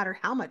matter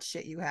how much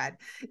shit you had.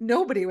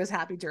 Nobody was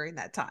happy during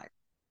that time,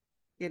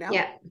 you know?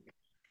 Yeah.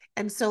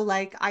 And so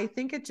like I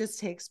think it just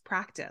takes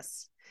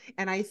practice.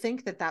 And I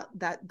think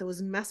that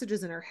those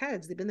messages in our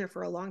heads, they've been there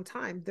for a long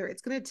time.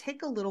 It's going to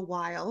take a little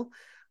while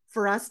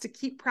for us to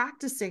keep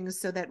practicing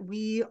so that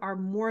we are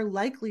more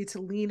likely to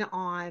lean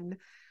on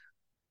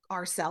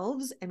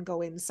ourselves and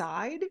go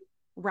inside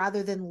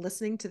rather than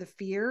listening to the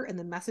fear and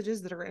the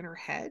messages that are in our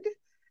head.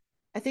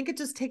 I think it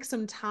just takes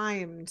some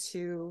time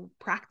to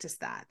practice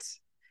that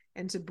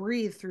and to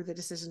breathe through the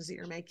decisions that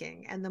you're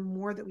making. And the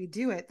more that we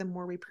do it, the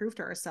more we prove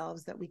to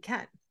ourselves that we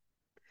can,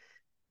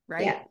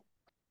 right? Yeah.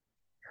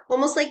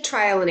 Almost like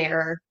trial and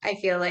error. I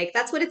feel like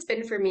that's what it's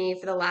been for me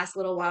for the last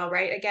little while,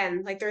 right?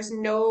 Again, like there's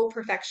no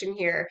perfection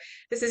here.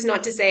 This is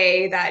not to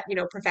say that,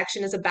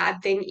 perfection is a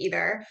bad thing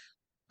either.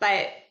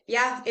 But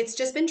yeah, it's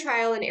just been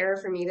trial and error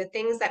for me. The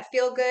things that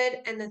feel good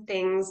and the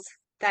things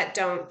that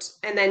don't.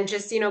 And then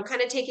just,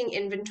 kind of taking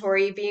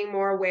inventory, being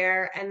more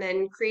aware, and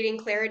then creating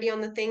clarity on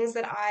the things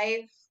that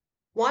I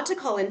want to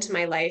call into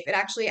my life. It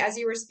actually, as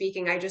you were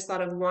speaking, I just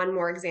thought of one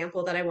more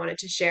example that I wanted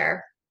to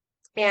share.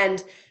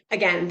 And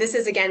again, this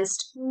is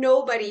against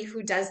nobody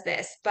who does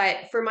this,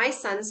 but for my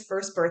son's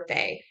first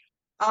birthday,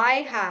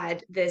 I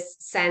had this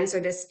sense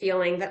or this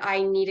feeling that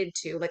I needed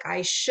to, like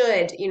I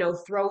should,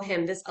 throw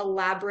him this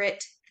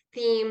elaborate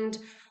themed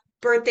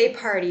birthday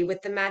party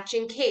with the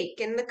matching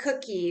cake and the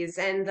cookies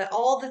and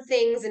all the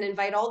things and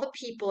invite all the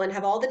people and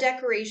have all the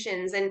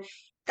decorations. And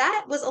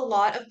that was a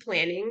lot of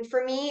planning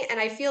for me. And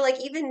I feel like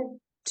even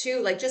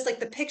too, like just like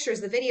the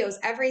pictures, the videos,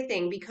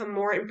 everything become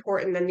more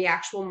important than the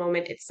actual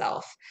moment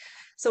itself.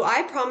 So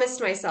I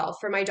promised myself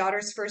for my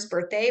daughter's first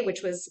birthday,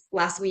 which was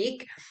last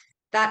week,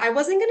 that I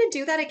wasn't going to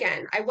do that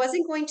again. I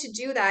wasn't going to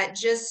do that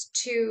just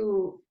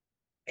to,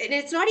 and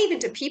it's not even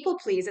to people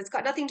please. It's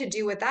got nothing to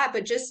do with that,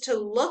 but just to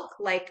look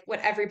like what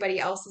everybody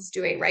else is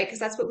doing, right? Because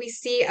that's what we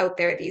see out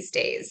there these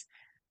days.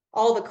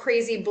 All the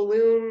crazy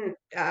balloon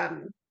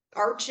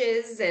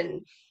arches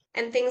and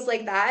things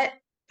like that.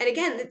 And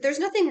again, there's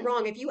nothing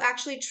wrong if you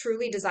actually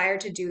truly desire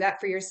to do that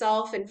for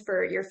yourself and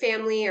for your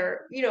family,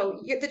 or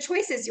the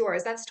choice is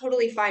yours. That's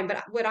totally fine.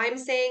 But what I'm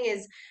saying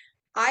is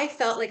I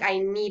felt like I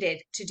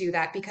needed to do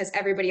that because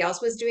everybody else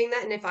was doing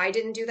that. And if I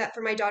didn't do that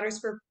for my daughter's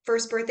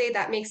first birthday,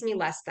 that makes me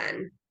less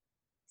than.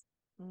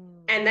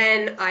 And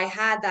then I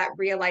had that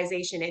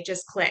realization, it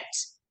just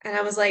clicked. And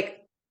I was like,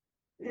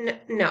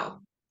 no,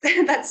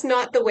 that's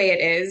not the way it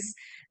is.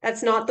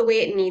 That's not the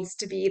way it needs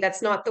to be.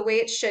 That's not the way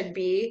it should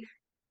be.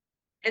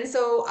 And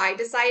so I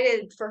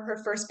decided for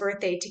her first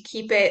birthday to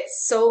keep it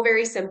so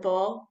very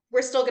simple.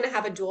 We're still going to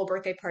have a dual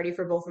birthday party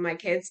for both of my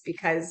kids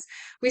because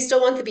we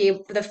still want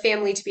the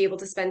family to be able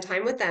to spend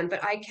time with them.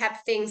 But I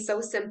kept things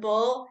so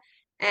simple,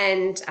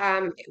 and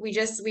we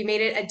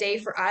made it a day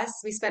for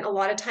us. We spent a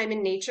lot of time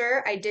in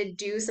nature. I did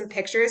do some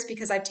pictures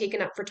because I've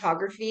taken up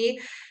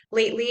photography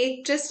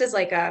lately, just as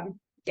like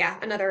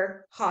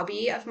another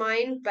hobby of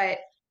mine. But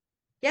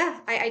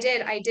yeah, I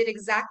did. I did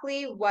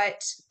exactly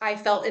what I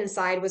felt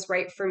inside was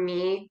right for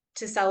me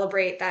to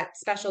celebrate that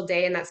special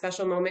day and that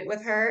special moment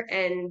with her.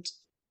 And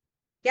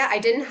yeah, I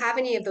didn't have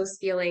any of those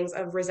feelings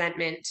of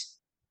resentment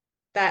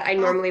that I Oh,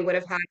 normally would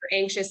have had, or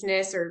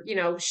anxiousness, or,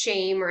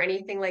 shame or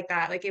anything like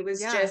that. Like yeah.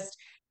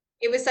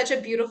 it was such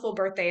a beautiful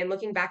birthday. And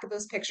looking back at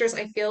those pictures,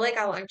 I feel like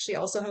I'll actually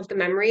also have the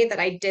memory that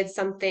I did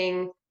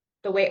something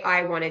the way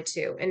I wanted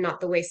to and not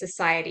the way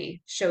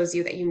society shows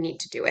you that you need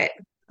to do it.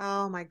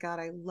 Oh my God,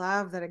 I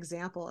love that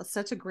example. It's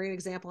such a great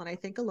example. And I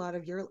think a lot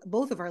of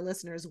both of our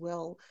listeners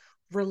will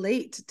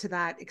relate to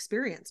that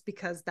experience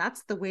because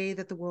that's the way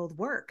that the world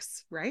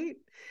works, right?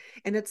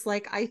 And it's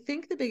like, I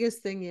think the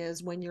biggest thing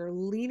is when you're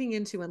leaning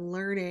into and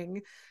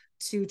learning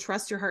to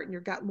trust your heart and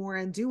your gut more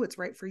and do what's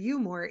right for you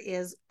more,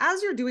 is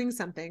as you're doing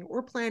something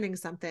or planning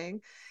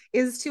something,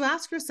 is to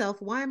ask yourself,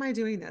 why am I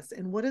doing this?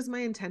 And what is my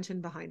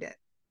intention behind it?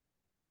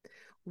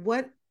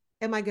 What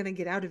am I going to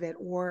get out of it?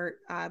 Or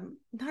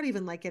not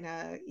even like in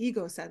a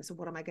ego sense of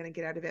what am I going to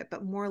get out of it,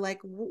 but more like,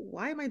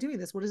 why am I doing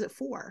this? What is it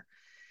for?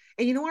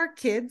 And our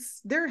kids,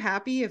 they're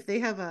happy if they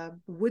have a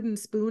wooden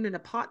spoon and a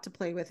pot to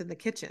play with in the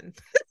kitchen,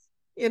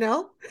 you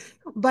know?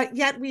 But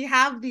yet we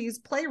have these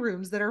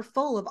playrooms that are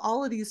full of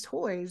all of these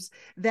toys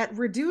that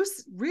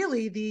reduce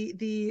really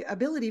the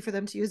ability for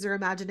them to use their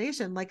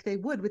imagination like they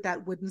would with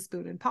that wooden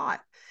spoon and pot.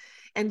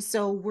 And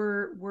so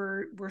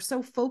we're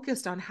so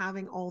focused on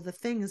having all the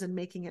things and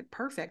making it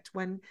perfect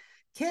when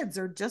kids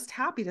are just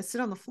happy to sit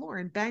on the floor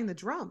and bang the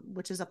drum,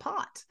 which is a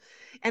pot.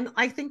 And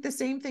I think the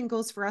same thing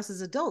goes for us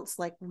as adults.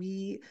 Like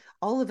we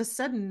all of a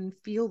sudden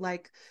feel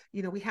like,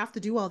 we have to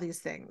do all these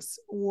things,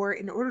 or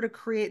in order to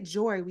create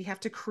joy, we have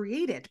to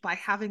create it by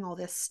having all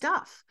this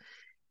stuff.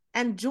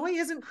 And joy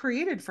isn't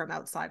created from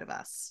outside of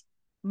us.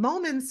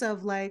 Moments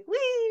of like,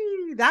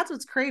 wee, that's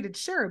what's created,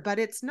 sure, but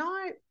it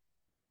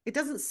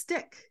doesn't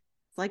stick.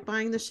 It's like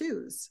buying the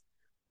shoes.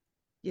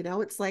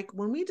 It's like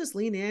when we just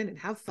lean in and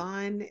have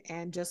fun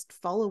and just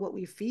follow what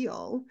we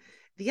feel,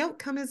 the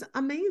outcome is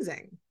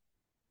amazing.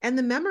 And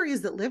the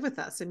memories that live with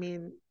us, I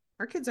mean,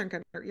 your kids aren't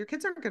going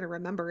to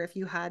remember if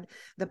you had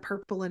the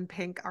purple and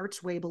pink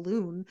archway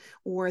balloon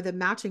or the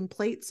matching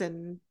plates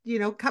and,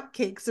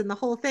 cupcakes and the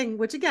whole thing,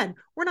 which again,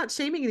 we're not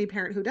shaming any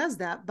parent who does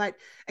that. But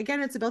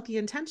again, it's about the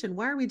intention.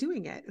 Why are we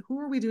doing it? Who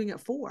are we doing it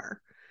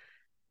for?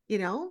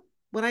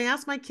 When I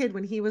asked my kid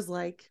when he was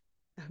like,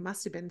 I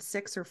must have been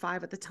 6 or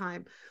 5 at the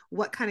time,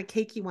 what kind of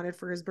cake he wanted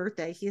for his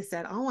birthday, he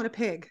said, I want a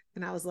pig.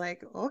 And I was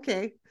like,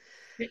 okay.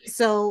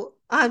 So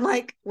I'm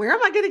like, where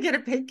am I going to get a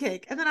pig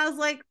cake? And then I was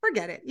like,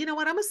 forget it. You know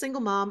what? I'm a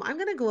single mom. I'm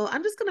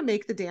just going to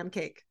make the damn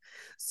cake.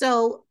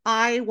 So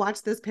I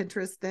watched this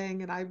Pinterest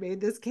thing and I made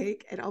this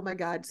cake. And oh my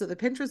God. So the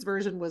Pinterest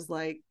version was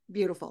like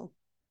beautiful.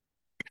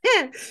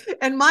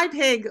 And my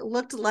pig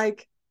looked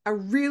like a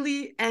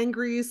really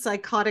angry,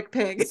 psychotic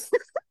pig.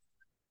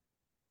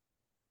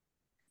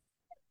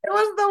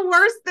 was the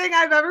worst thing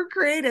I've ever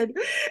created.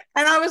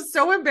 And I was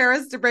so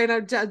embarrassed to bring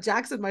out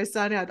Jackson, my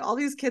son, had all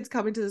these kids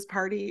coming to this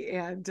party.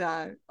 And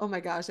oh my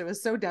gosh, I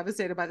was so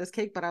devastated by this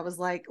cake. But I was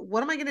like,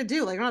 what am I going to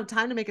do? Like, I don't have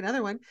time to make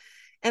another one.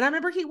 And I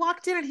remember he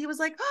walked in and he was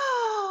like,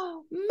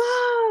 oh,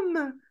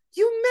 Mom,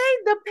 you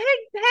made the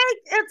pig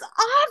cake. It's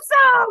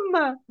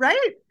awesome.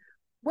 Right?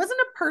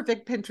 Wasn't a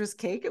perfect Pinterest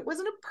cake. It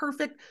wasn't a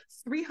perfect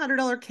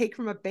 $300 cake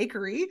from a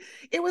bakery.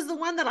 It was the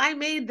one that I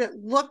made that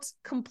looked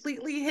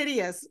completely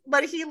hideous,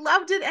 but he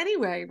loved it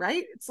anyway,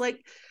 right? It's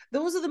like,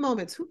 those are the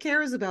moments. Who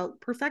cares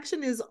about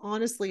perfection? Is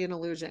honestly an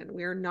illusion.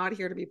 We are not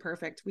here to be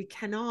perfect. We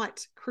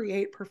cannot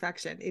create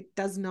perfection. It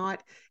does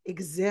not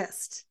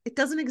exist. It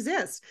doesn't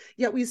exist.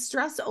 Yet we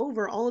stress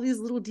over all of these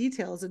little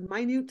details and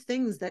minute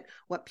things that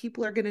what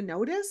people are going to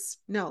notice.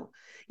 No,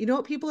 you know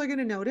what people are going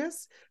to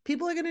notice?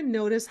 People are going to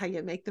notice how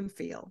you make them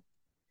feel.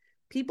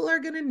 People are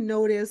going to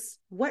notice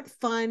what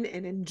fun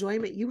and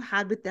enjoyment you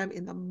had with them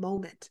in the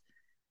moment.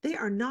 They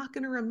are not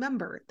going to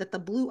remember that the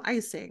blue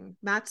icing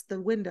matched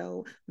the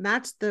window,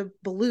 matched the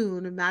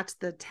balloon, matched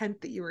the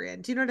tent that you were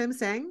in. Do you know what I'm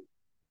saying?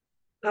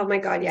 Oh my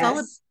God,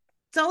 yes.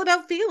 It's all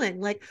about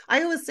feeling. Like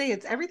I always say,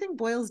 it's everything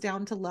boils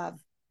down to love,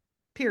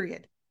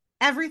 period.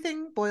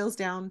 Everything boils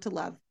down to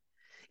love.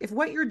 If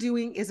what you're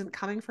doing isn't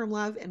coming from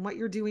love and what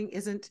you're doing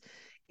isn't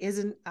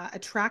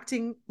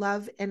attracting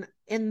love and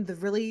in the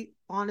really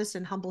honest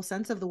and humble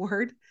sense of the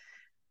word,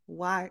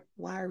 why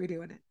are we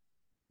doing it?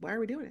 Why are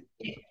we doing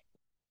it?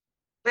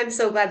 I'm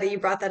so glad that you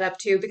brought that up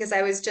too, because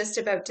I was just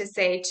about to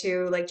say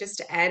too, like just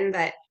to end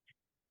that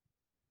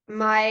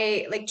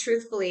like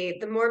truthfully,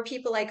 the more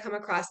people I come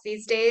across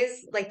these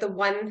days, like the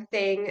one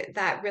thing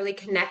that really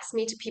connects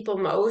me to people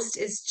most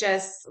is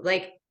just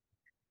like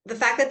the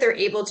fact that they're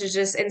able to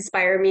just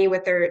inspire me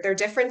with their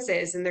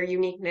differences and their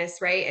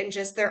uniqueness, right? And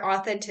just their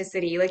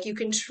authenticity. Like you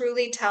can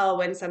truly tell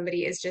when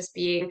somebody is just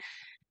being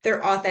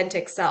their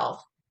authentic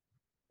self.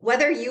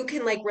 Whether you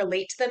can like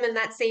relate to them in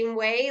that same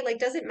way, like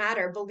doesn't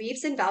matter.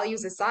 Beliefs and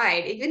values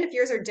aside, even if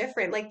yours are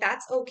different, like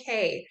that's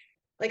okay.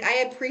 Like I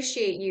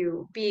appreciate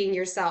you being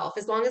yourself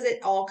as long as it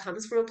all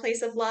comes from a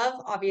place of love,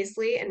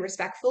 obviously, and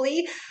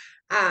respectfully.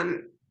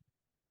 Um,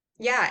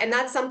 yeah, and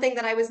that's something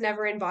that I was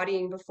never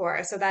embodying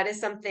before. So that is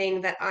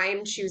something that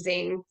I'm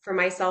choosing for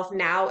myself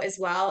now as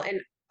well. And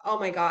oh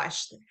my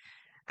gosh,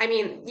 I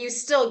mean, you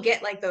still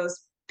get like those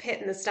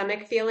pit in the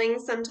stomach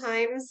feelings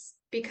sometimes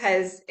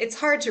because it's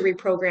hard to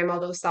reprogram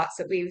all those thoughts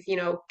that we've,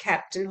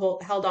 kept and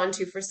held on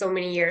to for so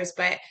many years.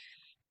 But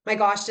my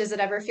gosh, does it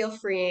ever feel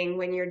freeing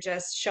when you're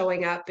just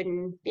showing up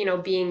and,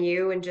 being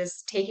you and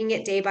just taking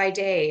it day by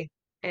day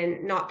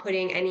and not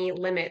putting any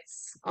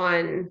limits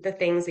on the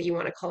things that you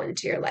want to call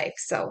into your life.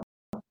 So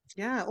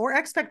Yeah, or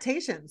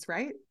expectations,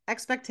 right?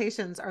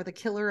 Expectations are the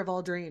killer of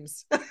all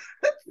dreams.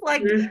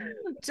 Like, mhm.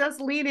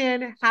 just lean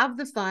in, have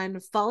the fun,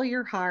 follow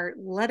your heart,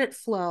 let it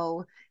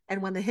flow.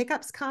 And when the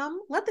hiccups come,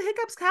 let the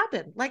hiccups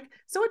happen. Like,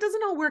 so it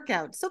doesn't all work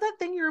out. So that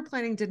thing you were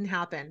planning didn't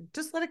happen.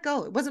 Just let it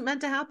go. It wasn't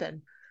meant to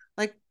happen.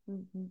 Like,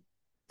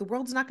 the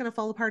world's not going to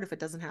fall apart if it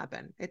doesn't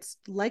happen. It's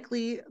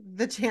likely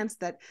the chance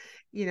that,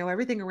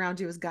 everything around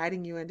you is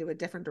guiding you into a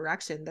different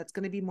direction that's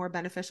going to be more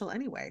beneficial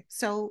anyway.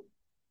 So,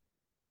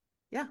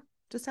 yeah,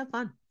 just have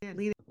fun. Yeah,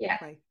 lean in, Yeah,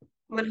 play.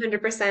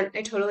 100%.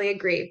 I totally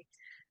agree.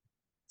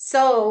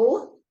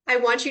 So I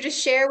want you to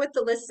share with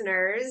the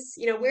listeners,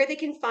 where they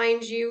can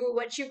find you,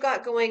 what you've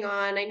got going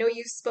on. I know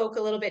you spoke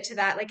a little bit to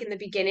that like in the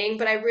beginning,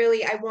 but I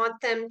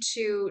want them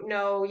to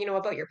know,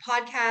 about your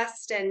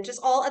podcast and just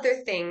all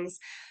other things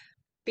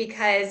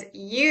because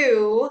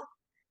you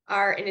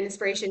are an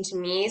inspiration to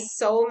me.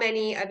 So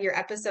many of your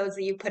episodes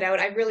that you put out,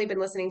 I've really been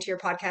listening to your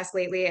podcast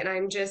lately, and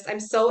I'm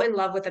so in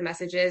love with the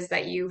messages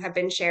that you have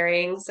been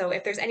sharing. So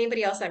if there's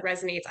anybody else that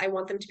resonates, I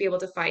want them to be able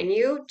to find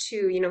you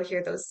to,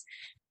 hear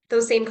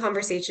those same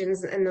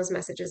conversations and those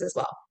messages as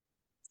well.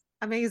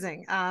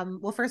 Amazing.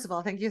 Well, first of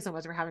all, thank you so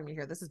much for having me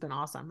here. This has been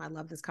awesome. I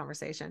love this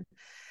conversation.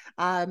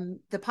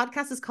 The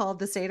podcast is called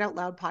the Say It Out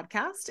Loud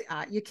podcast.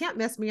 You can't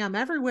miss me. I'm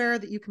everywhere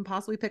that you can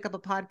possibly pick up a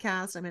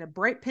podcast. I'm in a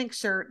bright pink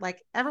shirt,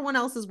 like everyone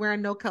else is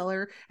wearing no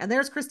color. And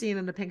there's Christine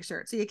in a pink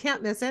shirt. So you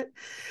can't miss it.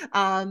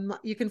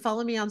 You can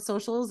follow me on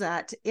socials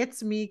at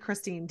It's Me,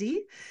 Christine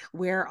D,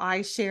 where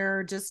I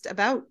share just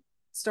about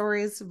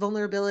stories,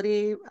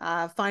 vulnerability,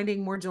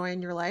 finding more joy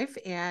in your life.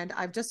 And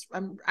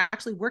I'm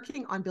actually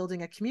working on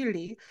building a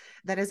community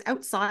that is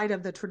outside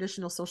of the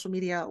traditional social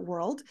media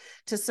world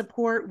to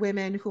support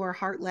women who are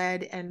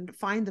heart-led and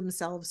find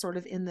themselves sort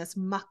of in this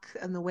muck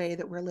in the way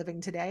that we're living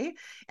today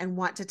and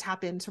want to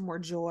tap into more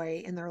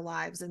joy in their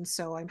lives. And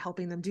so I'm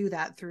helping them do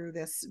that through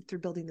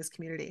building this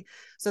community.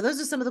 So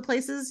those are some of the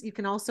places. You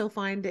can also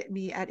find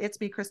me at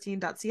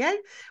itsmechristine.ca,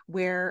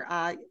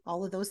 where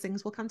all of those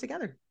things will come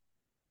together.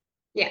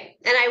 Yeah. And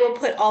I will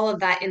put all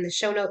of that in the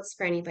show notes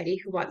for anybody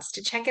who wants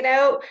to check it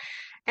out.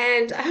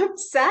 And I'm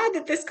sad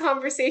that this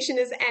conversation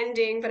is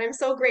ending, but I'm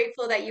so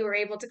grateful that you were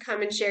able to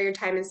come and share your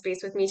time and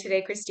space with me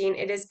today, Christine.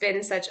 It has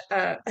been such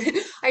a,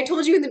 I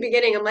told you in the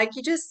beginning, I'm like,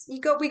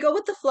 we go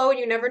with the flow and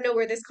you never know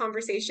where this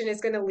conversation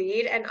is going to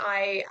lead. And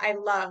I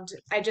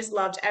just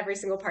loved every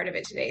single part of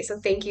it today. So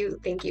thank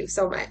you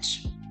so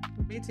much.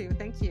 Me too.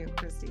 Thank you,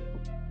 Kristi.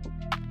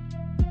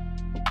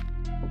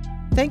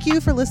 Thank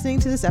you for listening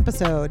to this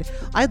episode.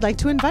 I'd like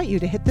to invite you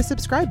to hit the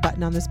subscribe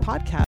button on this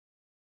podcast